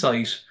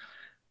hindsight,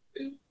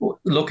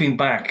 looking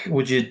back,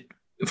 would you,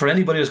 for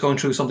anybody who's going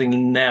through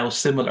something now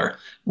similar,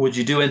 would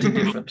you do anything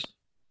Mhm. different?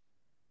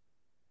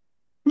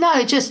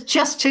 No,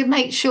 just to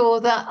make sure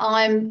that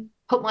I'm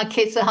put my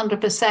kids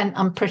 100%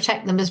 and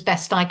protect them as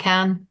best I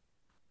can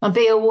and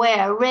be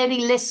aware, really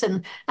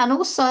listen. And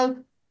also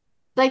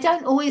they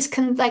can't always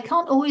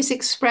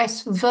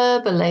express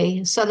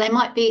verbally, so they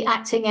might be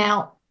acting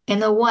out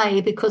in a way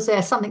because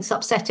there's something's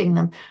upsetting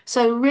them.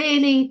 So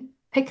really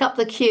pick up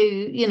the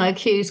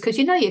cues because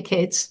you know your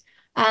kids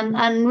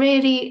and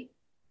really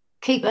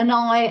keep an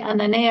eye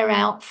and an ear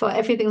out for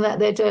everything that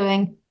they're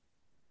doing.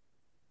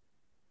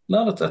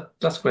 No,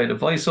 that's great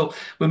advice. So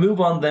we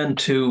move on then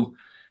to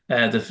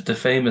the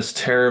famous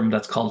term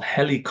that's called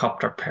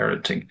helicopter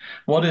parenting.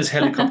 What is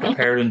helicopter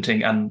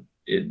parenting? And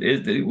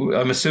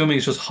I'm assuming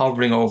it's just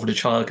hovering over the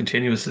child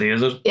continuously,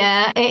 is it?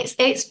 Yeah,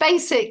 it's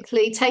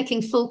basically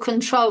taking full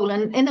control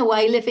and in a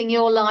way living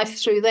your life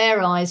through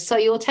their eyes. So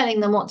you're telling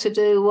them what to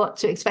do, what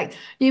to expect.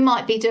 You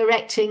might be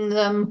directing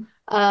them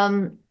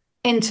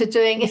into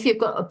doing if you've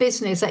got a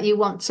business that you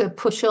want to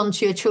push on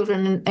to your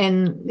children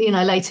in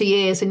later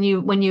years and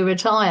you when you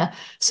retire.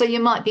 So you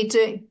might be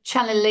doing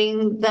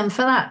channeling them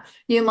for that.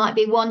 You might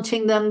be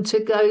wanting them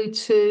to go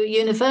to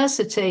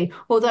university,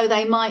 although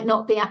they might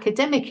not be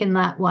academic in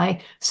that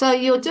way. So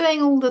you're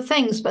doing all the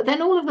things, but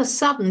then all of a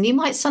sudden you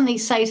might suddenly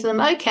say to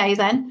them, okay,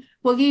 then,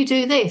 well, you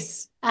do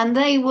this. And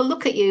they will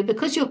look at you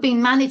because you've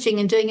been managing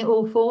and doing it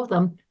all for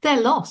them.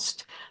 They're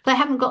lost. They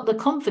haven't got the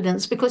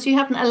confidence because you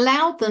haven't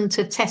allowed them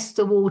to test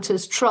the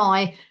waters,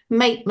 try,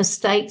 make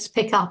mistakes,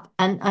 pick up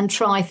and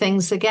try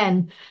things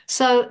again.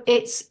 So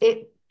it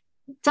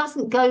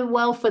doesn't go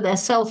well for their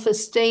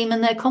self-esteem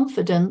and their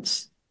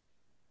confidence.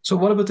 So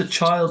what about the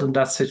child in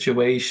that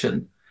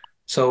situation?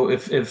 So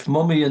if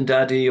mummy and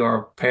daddy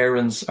or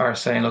parents are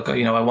saying, look,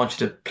 I want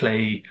you to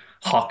play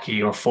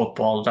hockey or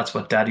football, that's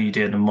what daddy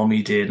did and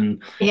mummy did,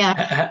 and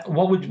Yeah.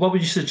 what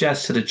would you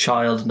suggest to the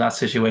child in that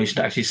situation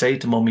to actually say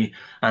to mummy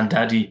and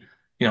daddy,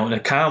 in a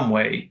calm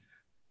way,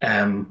 I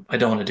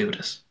don't want to do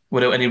this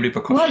without any Well,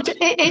 repercussion?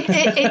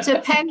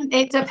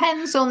 it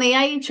depends on the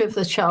age of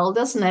the child,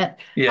 doesn't it? I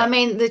Yeah,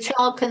 mean, the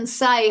child can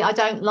say, I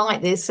don't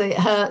like this, it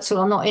hurts,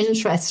 or I'm not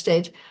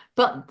interested,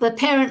 but the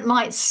parent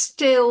might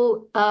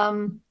still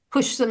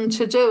push them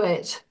to do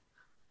it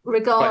right.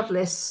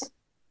 regardless.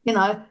 You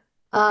know,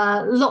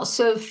 lots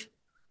of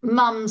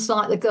mums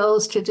like the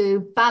girls to do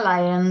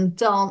ballet and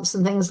dance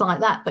and things like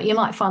that, but you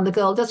might find the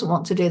girl doesn't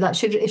want to do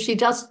that. If she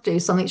does do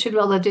something, she'd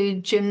rather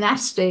do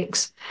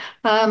gymnastics.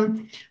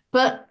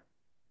 But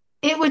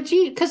it would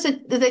you because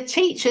the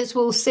teachers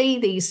will see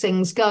these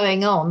things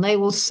going on. They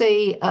will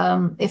see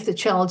if the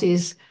child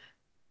is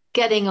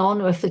getting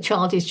on or if the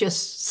child is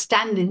just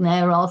standing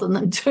there rather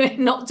than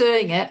not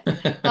doing it.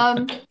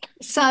 Um,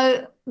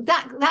 so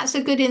that's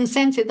a good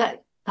incentive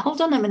that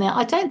hold on a minute,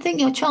 I don't think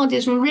your child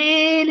is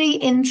really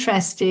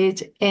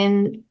interested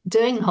in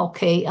doing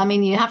hockey. I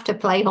mean, you have to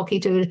play hockey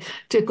to a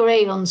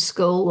degree on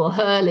school or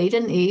Hurley,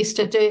 didn't you? You used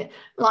to do it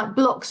like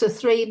blocks of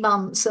 3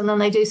 months and then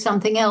they do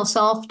something else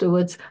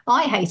afterwards.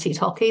 I hated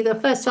hockey. The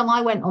first time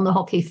I went on the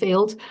hockey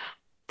field,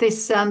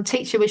 this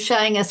teacher was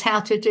showing us how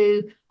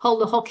to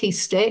hold a hockey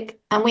stick,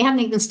 and we hadn't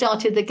even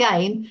started the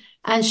game.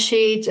 And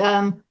she'd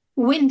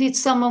winded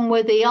someone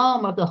with the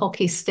arm of the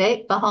hockey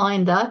stick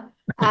behind her,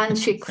 and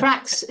she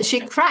cracks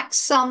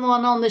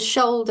someone on the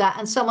shoulder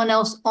and someone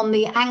else on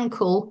the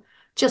ankle,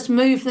 just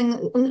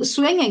moving,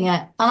 swinging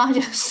it. And I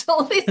just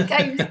thought this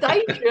game's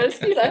dangerous.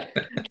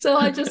 So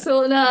I just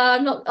thought,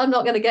 no, I'm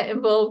not going to get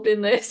involved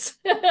in this.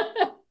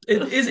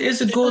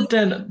 Is it good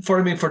then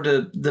for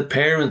the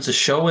parents to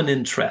show an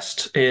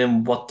interest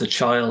in what the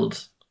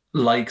child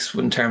likes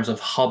in terms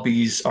of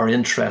hobbies or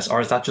interests, or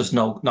is that just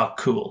not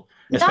cool?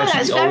 No, Especially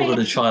that's the older very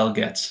the child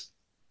gets.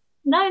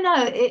 No.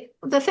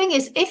 The thing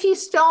is, if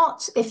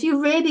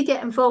you really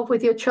get involved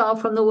with your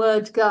child from the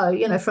word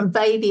go, from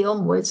baby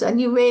onwards,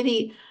 and you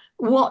really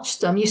watch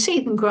them, you see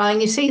them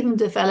growing, you see them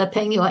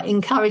developing, you are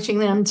encouraging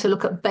them to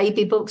look at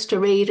baby books to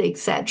read,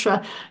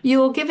 etc.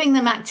 You're giving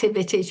them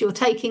activities, you're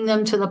taking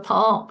them to the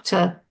park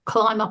to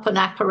climb up an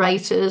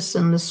apparatus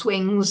and the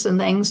swings and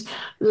things,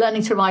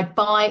 learning to ride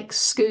bikes,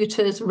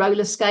 scooters,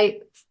 roller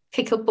skate,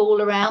 kick a ball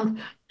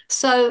around.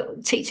 So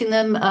teaching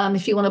them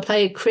if you want to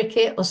play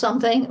cricket or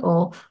something,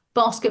 or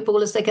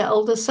basketball as they get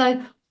older.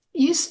 So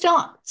you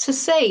start to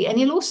see, and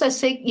you'll also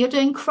see you're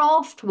doing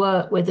craft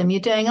work with them. You're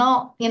doing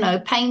art,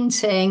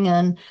 painting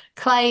and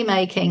clay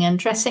making and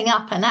dressing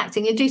up and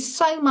acting. You do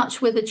so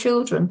much with the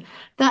children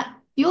that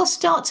you'll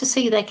start to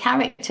see their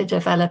character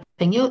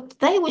developing.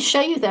 They will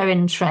show you their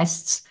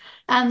interests,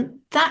 and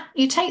that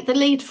you take the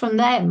lead from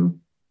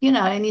them,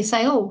 and you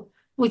say, oh,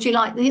 would you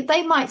like,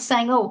 they might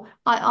say, oh,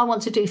 I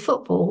want to do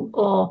football,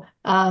 or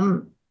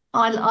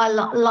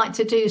I like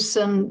to do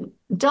some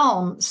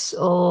dance,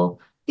 or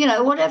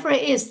whatever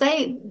it is,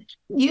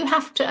 you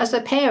have to, as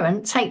a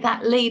parent, take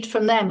that lead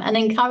from them and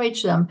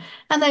encourage them.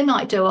 And they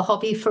might do a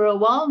hobby for a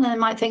while, and they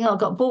might think, oh, I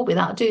got bored with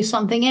that, I'll do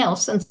something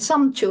else. And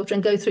some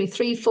children go through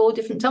 3, 4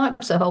 different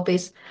types of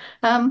hobbies.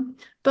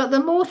 But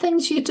the more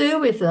things you do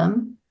with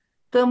them,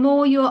 the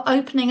more you're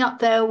opening up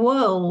their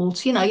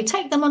world. You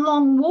take them on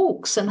long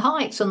walks and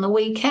hikes on the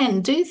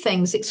weekend, do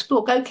things,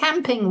 explore, go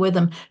camping with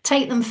them,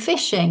 take them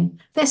fishing.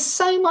 There's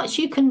so much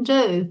you can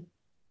do.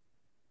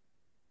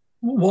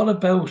 What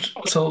about,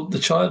 so the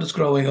child is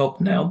growing up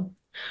now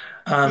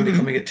and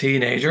becoming a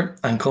teenager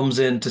and comes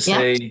in to Yeah.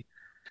 say,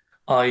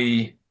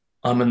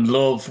 I'm in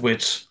love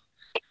with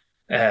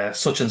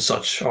such and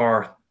such,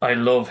 or I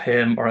love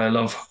him, or I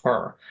love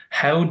her.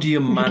 How do you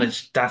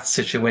manage that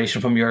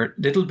situation from your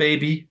little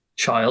baby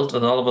child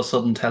and all of a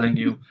sudden telling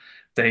you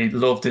they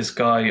love this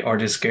guy or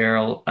this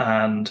girl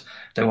and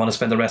they want to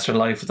spend the rest of their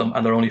life with them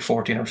and they're only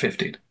 14 or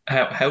 15?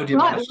 How do you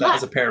Right, manage that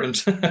as a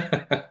parent?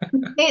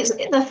 It's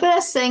the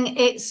first thing.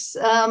 It's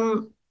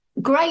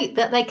great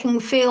that they can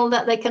feel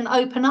that they can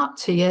open up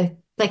to you.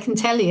 They can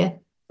tell you.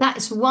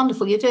 That's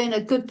wonderful. You're doing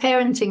a good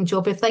parenting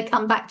job if they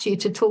come back to you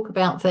to talk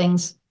about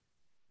things.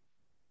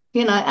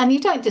 And you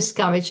don't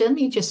discourage them.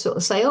 You just sort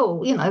of say,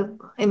 oh,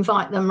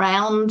 invite them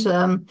round.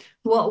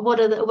 What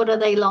are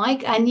they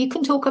like? And you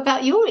can talk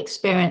about your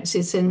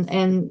experiences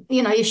and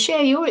you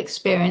share your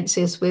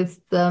experiences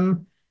with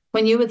them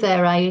when you were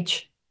their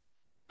age.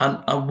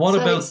 And what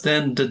So about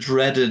then the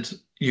dreaded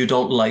you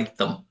don't like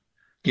them?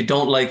 You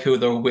don't like who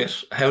they're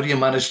with. How do you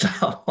manage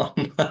that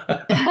one?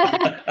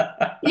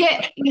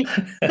 yeah,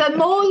 the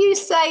more you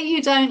say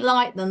you don't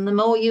like them, the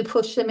more you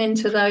push them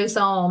into those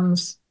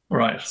arms.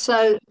 Right.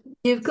 So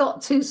you've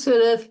got to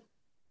sort of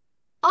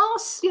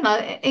ask,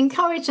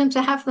 encourage them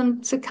to have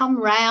them to come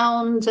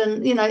round.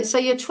 And, so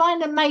you're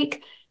trying to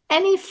make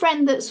any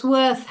friend that's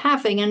worth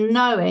having and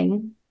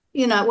knowing,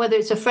 whether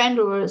it's a friend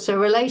or it's a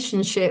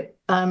relationship,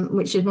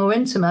 which is more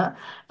intimate,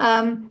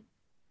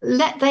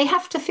 they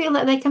have to feel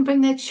that they can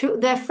bring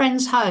their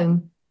friends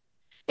home.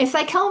 If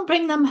they can't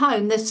bring them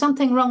home, there's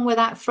something wrong with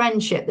that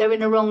friendship. They're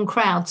in a wrong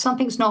crowd.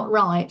 Something's not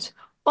right.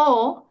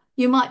 Or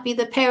you might be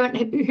the parent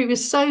who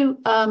is so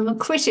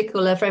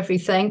critical of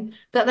everything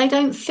that they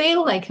don't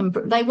feel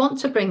they want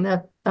to bring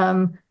their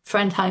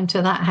friend home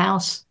to that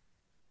house.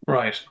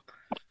 Right.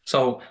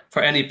 So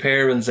for any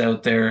parents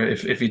out there,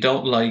 if you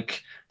don't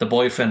like the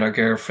boyfriend or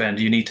girlfriend,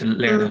 you need to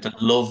learn how to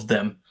love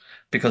them,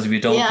 because if you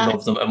don't Yeah.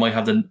 love them, it might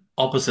have the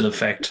opposite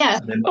effect. Yeah,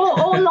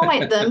 or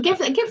like them, give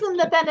them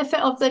the benefit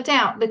of the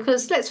doubt,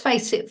 because let's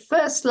face it,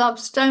 first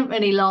loves don't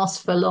really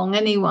last for long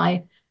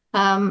anyway,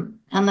 and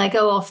they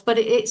go off. But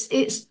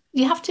it's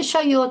you have to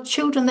show your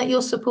children that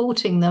you're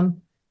supporting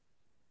them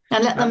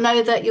and let them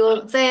know that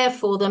you're there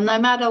for them no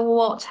matter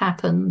what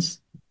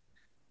happens.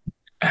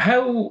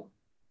 How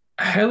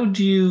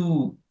do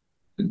you,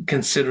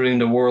 considering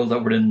the world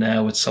that we're in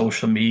now with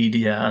social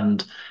media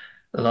and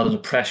a lot of the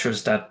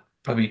pressures that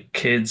probably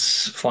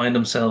kids find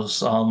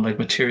themselves on, like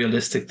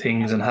materialistic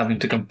things and having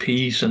to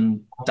compete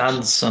and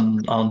dance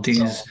and on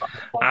these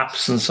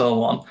apps and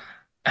so on.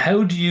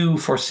 How do you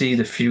foresee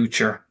the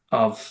future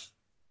of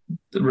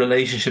the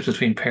relationships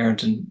between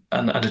parent and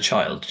a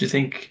child? Do you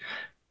think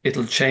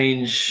it'll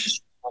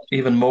change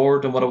even more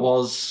than what it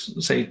was,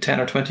 say, 10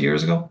 or 20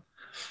 years ago?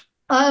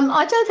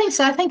 I don't think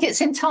so. I think it's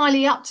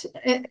entirely up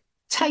to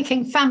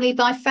taking family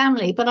by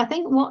family. But I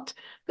think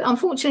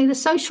unfortunately, the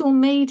social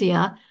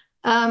media,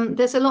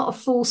 there's a lot of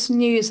false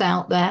news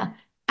out there,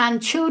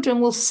 and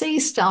children will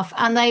see stuff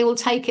and they will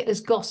take it as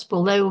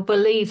gospel. They will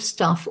believe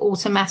stuff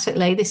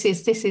automatically. This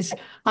is.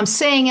 I'm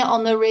seeing it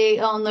on the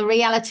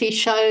reality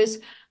shows.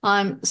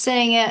 I'm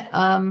seeing it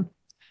on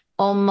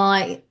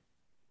my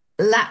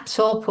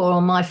laptop or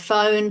on my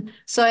phone,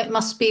 so it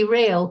must be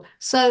real.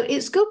 So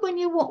it's good when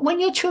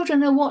your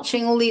children are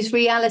watching all these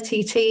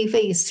reality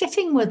TVs,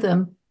 sitting with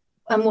them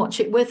and watch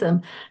it with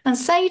them and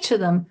say to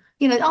them,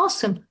 ask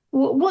them,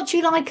 what do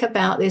you like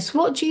about this?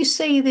 What do you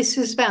see this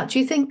is about? Do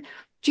you think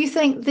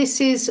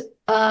this is,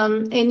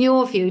 in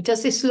your view,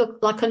 does this look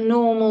like a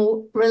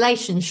normal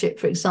relationship,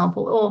 for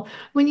example? Or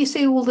when you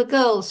see all the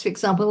girls, for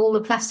example, all the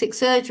plastic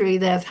surgery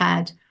they've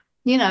had,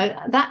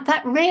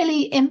 that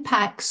really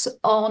impacts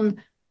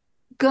on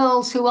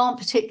girls who aren't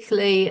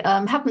particularly,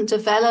 haven't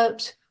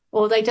developed,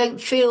 or they don't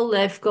feel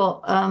they've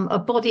got a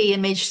body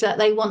image that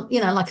they want,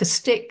 like a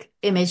stick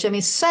image. I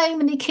mean, so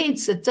many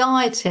kids are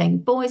dieting,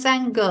 boys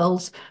and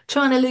girls,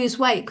 trying to lose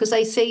weight because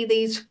they see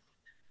these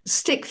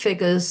stick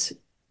figures.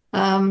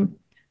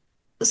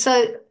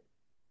 So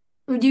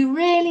you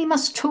really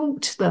must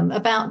talk to them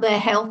about their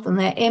health and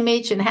their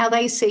image and how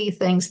they see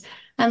things,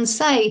 and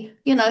say,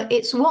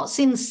 it's what's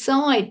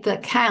inside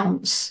that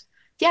counts.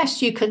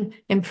 Yes, you can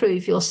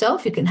improve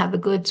yourself. You can have a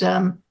good,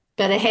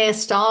 better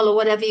hairstyle or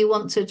whatever you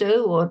want to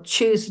do, or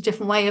choose a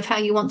different way of how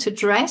you want to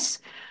dress.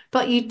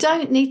 But you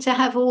don't need to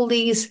have all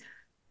these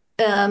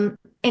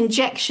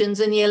injections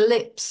in your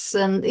lips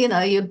and,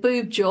 your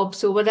boob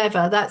jobs or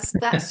whatever. That's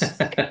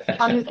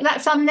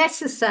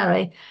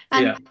unnecessary.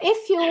 And Yeah.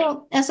 if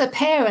you're, as a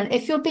parent,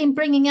 if you've been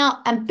bringing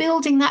up and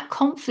building that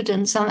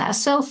confidence and that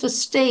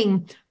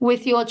self-esteem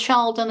with your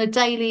child on a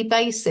daily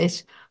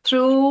basis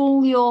through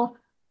all your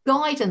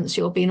guidance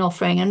you've been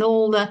offering and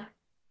all the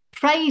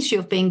praise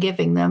you've been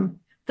giving them,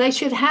 they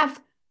should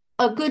have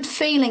a good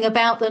feeling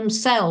about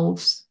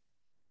themselves.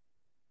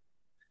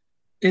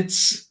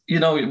 It's,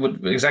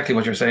 exactly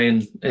what you're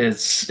saying. I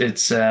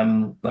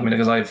mean,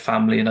 because I have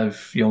family and I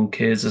have young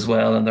kids as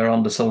well, and they're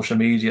on the social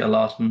media a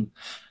lot, and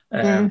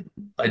Mm.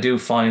 I do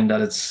find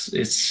that it's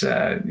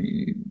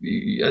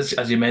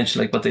as you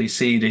mentioned, like what they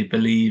see, they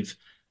believe,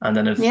 and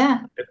then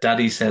Yeah. if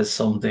daddy says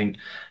something,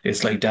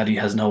 it's like daddy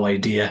has no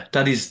idea.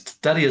 Daddy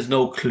has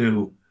no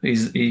clue.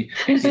 He's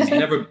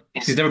never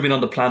been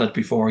on the planet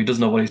before. He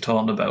doesn't know what he's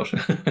talking about.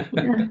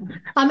 Yeah.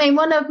 I mean,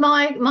 one of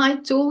my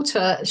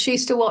daughter, she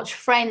used to watch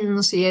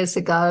Friends years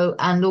ago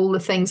and all the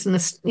things in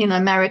the,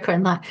 America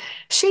and that.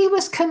 She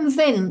was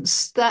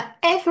convinced that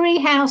every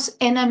house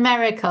in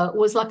America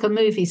was like a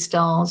movie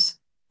star's.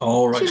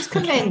 All She right. was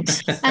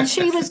convinced, and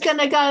she was going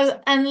to go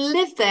and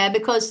live there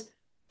because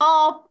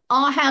our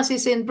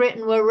houses in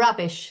Britain were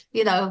rubbish.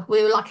 We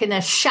were like in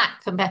a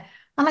shack compared.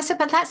 And I said,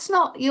 but that's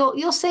not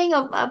you're seeing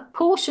a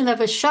portion of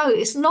a show.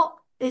 It's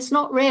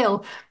not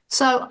real.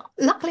 So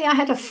luckily, I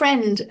had a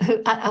friend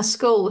who at a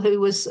school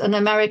who was an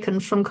American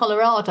from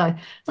Colorado, and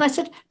I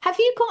said, "Have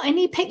you got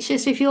any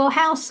pictures of your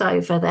house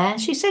over there?"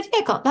 She said,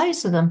 "Yeah, got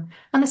loads of them."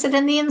 And I said,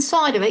 "And the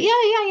inside of it?"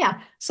 "Yeah, yeah,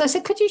 yeah." So I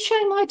said, "Could you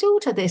show my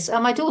daughter this?"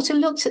 And my daughter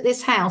looked at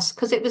this house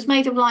because it was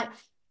made of like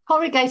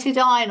corrugated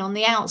iron on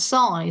the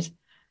outside,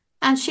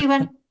 and she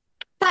went,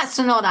 "That's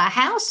not a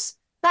house.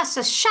 That's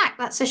a shack.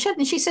 That's a shed."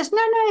 And she says,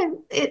 "No,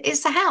 no,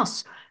 it's a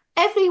house.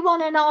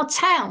 Everyone in our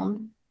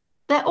town,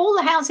 all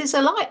the houses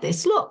are like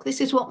this. Look, this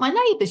is what my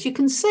neighbours, you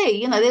can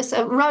see, there's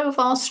a row of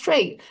our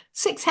street,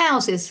 6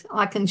 houses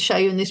I can show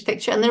you in this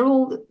picture, and they're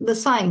all the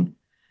same."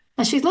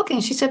 And she's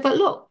looking, she said, "But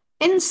look,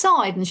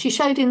 inside," and she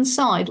showed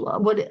inside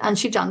and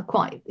she'd done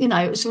quite,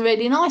 it was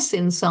really nice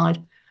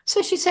inside.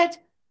 So she said,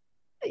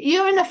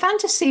 "You're in a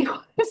fantasy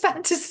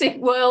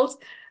world.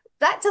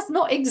 That does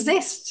not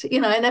exist,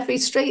 in every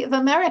street of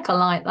America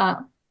like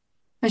that."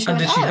 And she And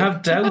went, did she "Oh."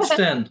 have doubts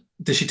then?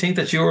 Did she think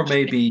that you were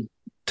maybe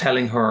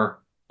telling her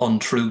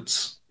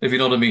untruths, if you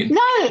know what I mean?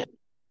 No,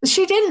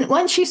 she didn't.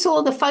 When she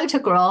saw the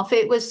photograph,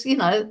 it was,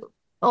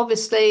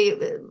 obviously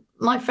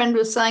my friend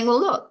was saying, "Well,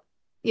 look,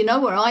 you know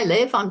where I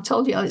live. I'm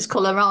told you it's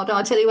Colorado.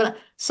 I tell you what."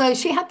 So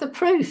she had the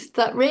proof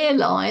that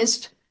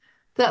realized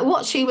that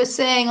what she was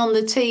seeing on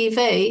the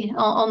TV,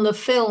 on the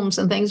films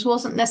and things,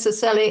 wasn't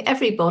necessarily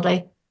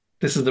everybody.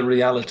 This is the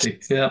reality.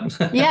 Yeah.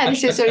 Yeah,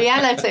 this is a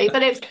reality.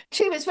 But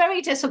she was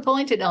very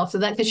disappointed after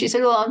that because she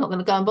said, "Oh, I'm not going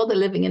to go and bother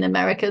living in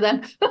America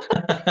then."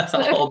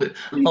 So,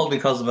 All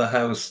because of a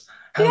house.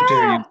 How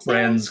dare you, yeah,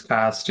 friends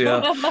cast?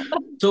 Yeah.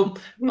 So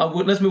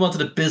let's move on to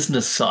the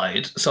business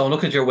side. So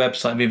look at your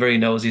website and be very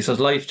nosy. It says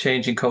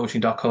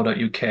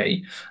lifechangingcoaching.co.uk,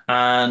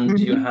 and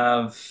you Mhm.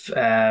 have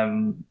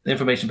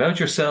information about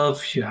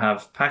yourself. You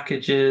have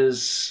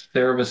packages,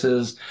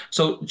 services.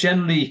 So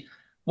generally,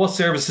 what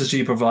services do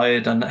you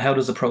provide, and how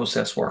does the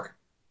process work?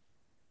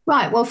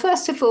 Right. Well,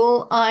 first of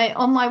all,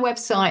 on my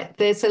website,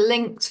 there's a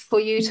link for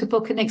you to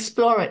book an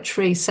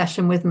exploratory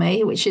session with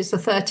me, which is a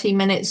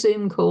 30-minute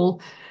Zoom call,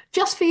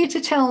 just for you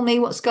to tell me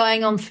what's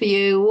going on for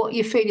you, what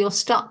you feel you're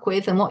stuck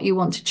with, and what you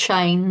want to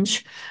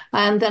change.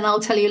 And then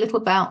I'll tell you a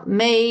little about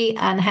me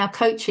and how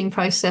coaching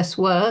process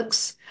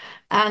works.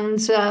 And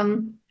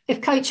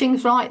if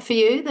coaching's right for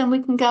you, then we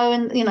can go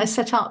and,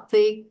 set up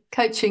the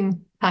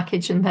coaching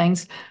package and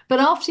things. But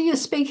after you're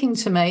speaking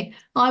to me,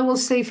 I will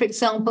see, for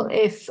example,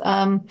 if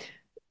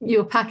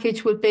your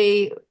package would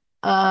be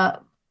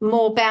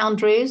more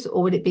boundaries,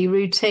 or would it be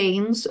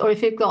routines? Or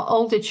if you've got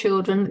older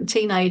children,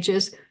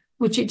 teenagers,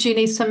 do you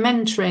need some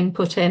mentoring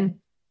put in?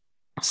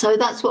 So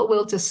that's what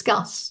we'll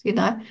discuss,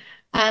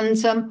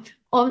 And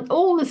on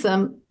all of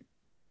them,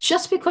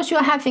 just because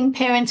you're having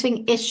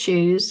parenting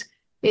issues,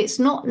 it's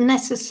not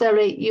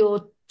necessarily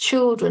your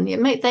children.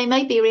 They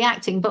may be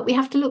reacting, but we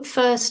have to look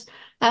first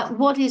at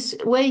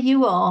where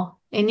you are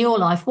in your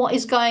life. What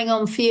is going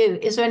on for you?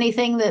 Is there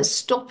anything that's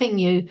stopping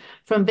you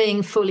from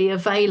being fully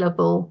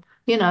available?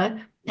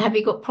 Have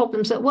you got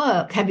problems at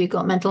work? Have you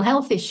got mental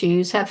health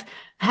issues?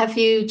 Have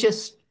you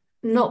just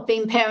not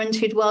been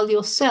parented well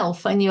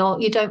yourself, and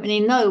you don't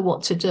really know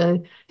what to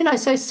do?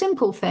 So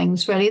simple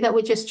things really that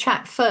we just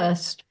chat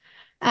first.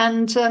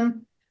 And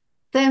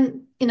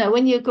then,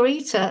 when you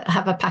agree to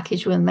have a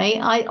package with me,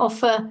 I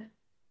offer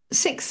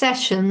 6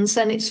 sessions,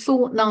 and it's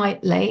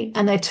fortnightly,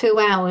 and they're 2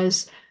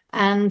 hours.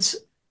 And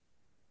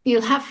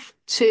you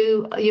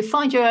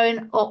find your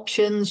own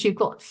options. You've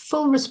got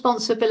full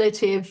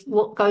responsibility of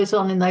what goes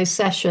on in those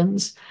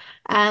sessions,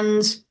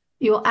 and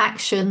your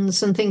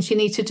actions and things you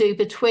need to do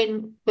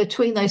between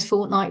those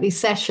fortnightly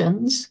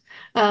sessions.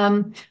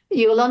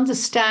 You'll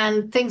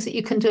understand things that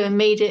you can do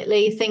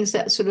immediately, things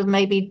that sort of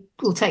maybe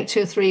will take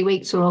 2 or 3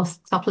 weeks or a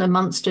couple of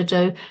months to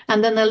do,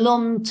 and then the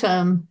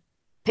long-term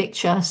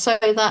picture, so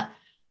that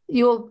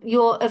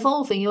you're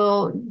evolving,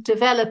 you're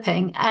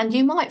developing, and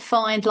you might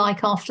find,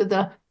 like, after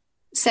the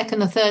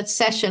second or third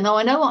session, oh,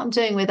 I know what I'm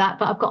doing with that,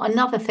 but I've got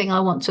another thing I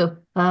want to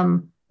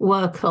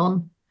work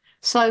on.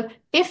 So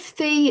if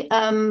the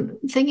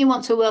thing you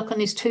want to work on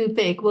is too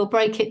big, we'll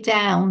break it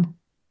down,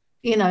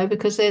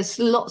 because there's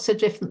lots of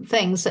different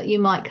things that you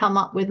might come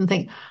up with and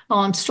think, oh,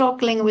 I'm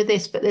struggling with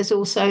this, but there's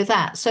also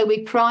that. So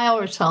we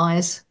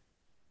prioritize,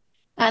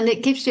 and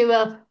it gives you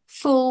a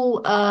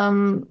full,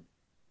 I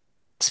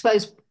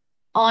suppose,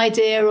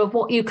 idea of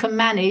what you can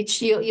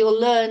manage. You'll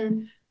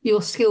learn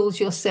your skills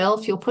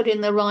yourself. You'll put in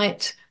the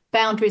right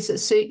boundaries that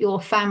suit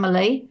your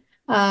family,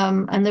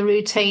 and the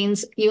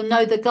routines. You'll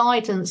know the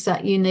guidance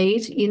that you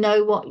need. You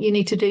know what you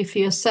need to do for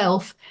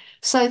yourself,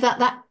 so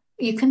that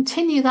you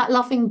continue that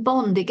loving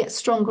bond. It gets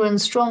stronger and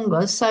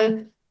stronger.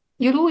 So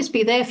you'll always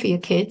be there for your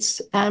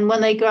kids. And when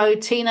they grow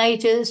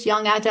teenagers,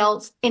 young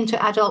adults, into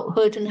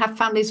adulthood and have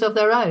families of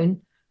their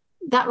own,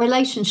 that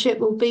relationship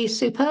will be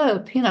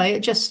superb. It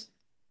just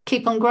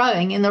keep on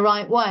growing in the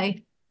right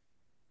way.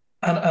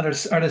 And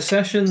are the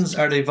sessions,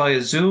 are they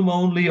via Zoom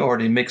only, or are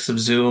they mix of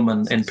Zoom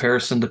and in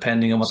person,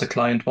 depending on what the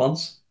client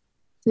wants?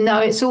 No,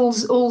 it's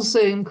all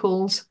Zoom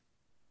calls,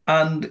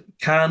 And all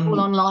can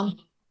online.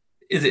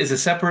 is it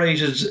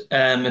separated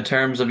in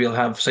terms of you'll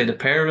have, say, the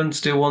parents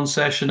do one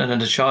session and then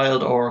the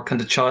child, or can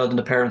the child and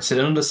the parents sit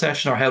in on the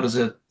session, or how does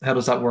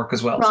that work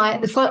as well?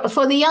 Right.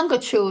 For the younger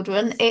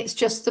children, it's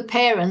just the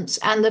parents,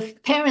 and the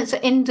parents are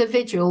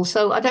individual.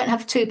 So I don't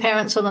have two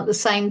parents on at the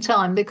same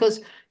time,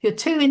 because you're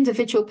two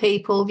individual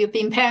people. You've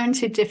been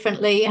parented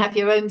differently. You have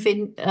your own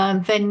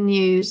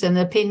venues and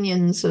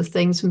opinions of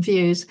things and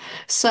views.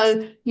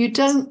 So you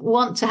don't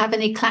want to have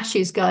any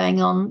clashes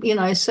going on,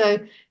 So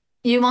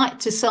you might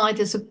decide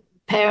as a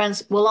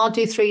parents, well, I'll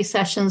do 3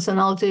 sessions and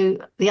I'll do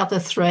the other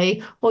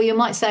 3. Or you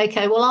might say,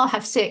 okay, well, I'll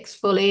have 6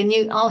 fully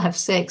and I'll have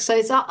 6. So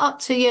it's up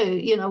to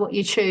you, what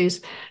you choose.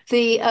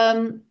 The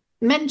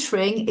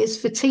mentoring is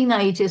for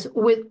teenagers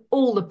with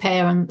all the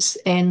parents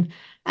in,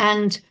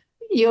 and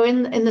you're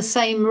in the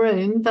same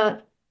room,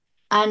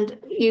 and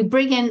you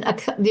bring in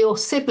your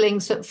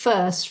siblings at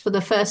first for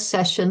the first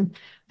session,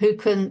 who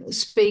can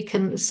speak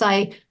and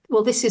say,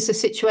 well, this is a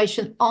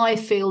situation I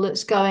feel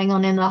that's going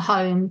on in the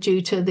home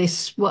due to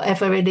this,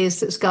 whatever it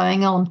is that's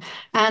going on.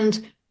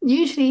 And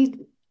usually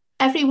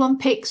everyone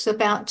picks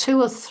about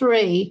 2 or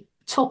 3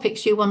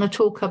 topics you want to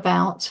talk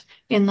about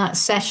in that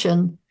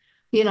session.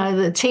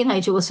 The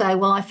teenager will say,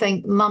 well, I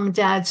think mum and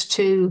dad's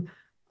too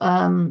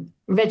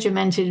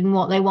regimented in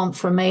what they want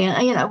from me,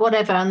 and,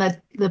 whatever.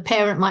 And the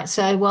parent might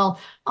say, well,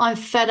 I'm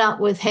fed up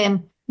with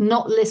him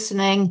not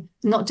listening,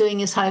 not doing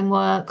his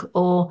homework,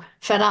 or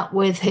fed up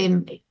with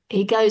him.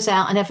 He goes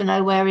out and never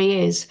know where he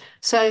is.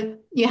 So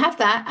you have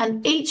that,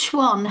 and each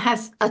one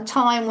has a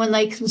time when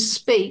they can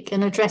speak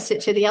and address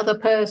it to the other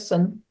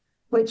person,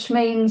 which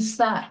means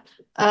that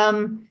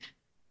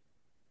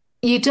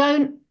you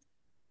don't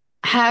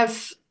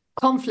have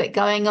conflict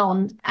going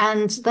on,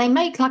 and they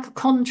make like a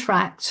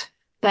contract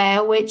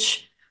there,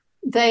 which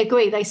they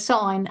agree, they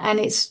sign, and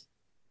it's,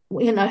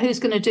 who's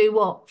going to do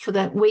what for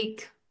the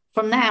week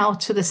from now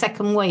to the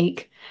second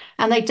week,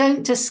 and they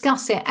don't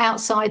discuss it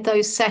outside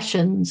those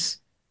sessions.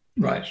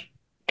 Right.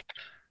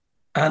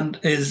 And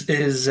do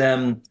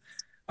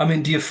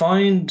you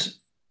find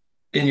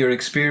in your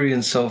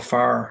experience so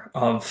far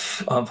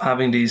of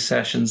having these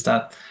sessions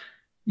that,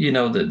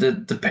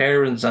 the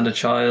parents and the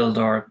child,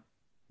 or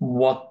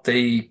what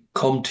they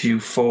come to you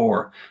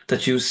for,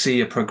 that you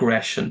see a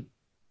progression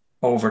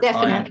over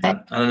time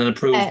Definitely. and an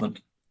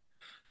improvement?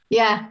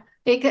 Yeah.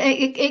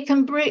 It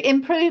can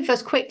improve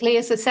as quickly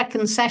as the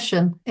second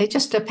session. It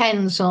just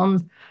depends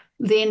on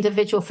the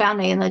individual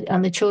family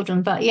and the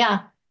children. But yeah.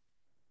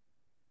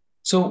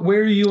 So where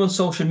are you on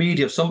social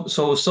media? So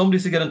if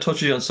somebody's to get in touch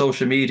with you on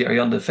social media, are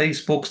you on the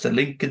Facebooks, the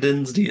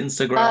LinkedIn's, the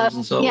Instagrams,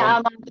 and so Yeah,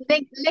 on? I'm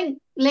on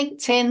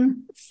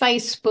LinkedIn,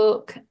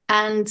 Facebook,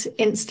 and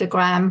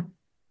Instagram.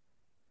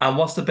 And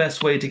what's the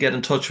best way to get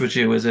in touch with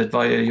you? Is it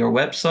via your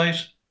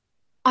website?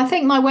 I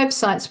think my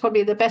website's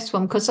probably the best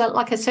one, because,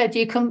 like I said,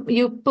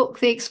 you book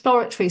the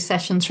exploratory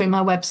session through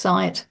my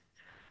website.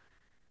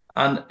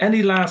 And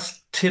any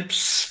last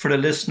tips for the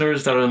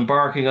listeners that are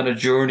embarking on a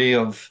journey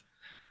of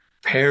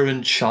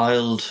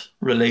parent-child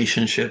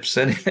relationships?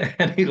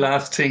 Any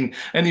last thing,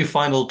 any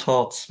final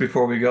thoughts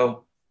before we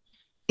go?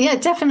 Yeah,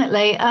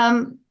 definitely.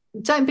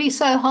 Don't be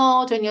so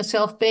hard on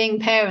yourself being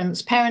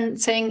parents.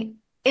 Parenting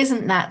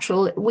isn't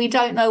natural. We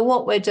don't know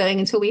what we're doing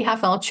until we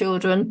have our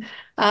children.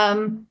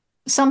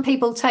 Some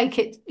people take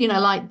it,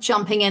 like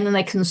jumping in and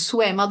they can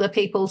swim. Other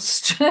people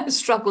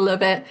struggle a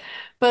bit.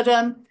 But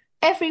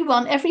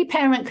every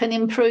parent can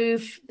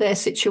improve their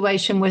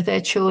situation with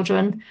their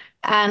children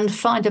and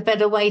find a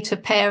better way to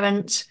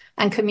parent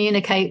and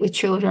communicate with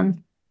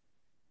children.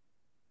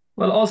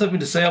 Well, all I've been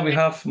to say on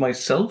behalf of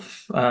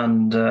myself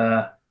and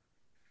the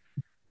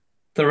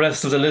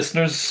rest of the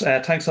listeners,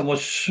 thanks so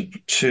much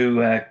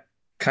to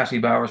Cathy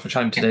Bowers for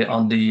chatting today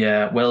on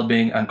the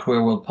Wellbeing and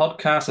Career World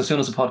podcast. As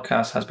soon as the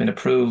podcast has been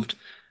approved,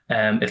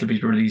 it'll be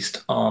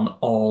released on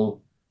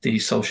all the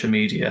social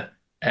media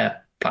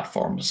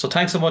platforms. So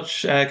thanks so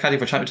much, Catty,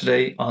 for chatting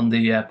today on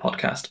the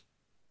podcast.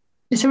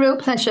 It's a real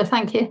pleasure.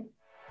 Thank you.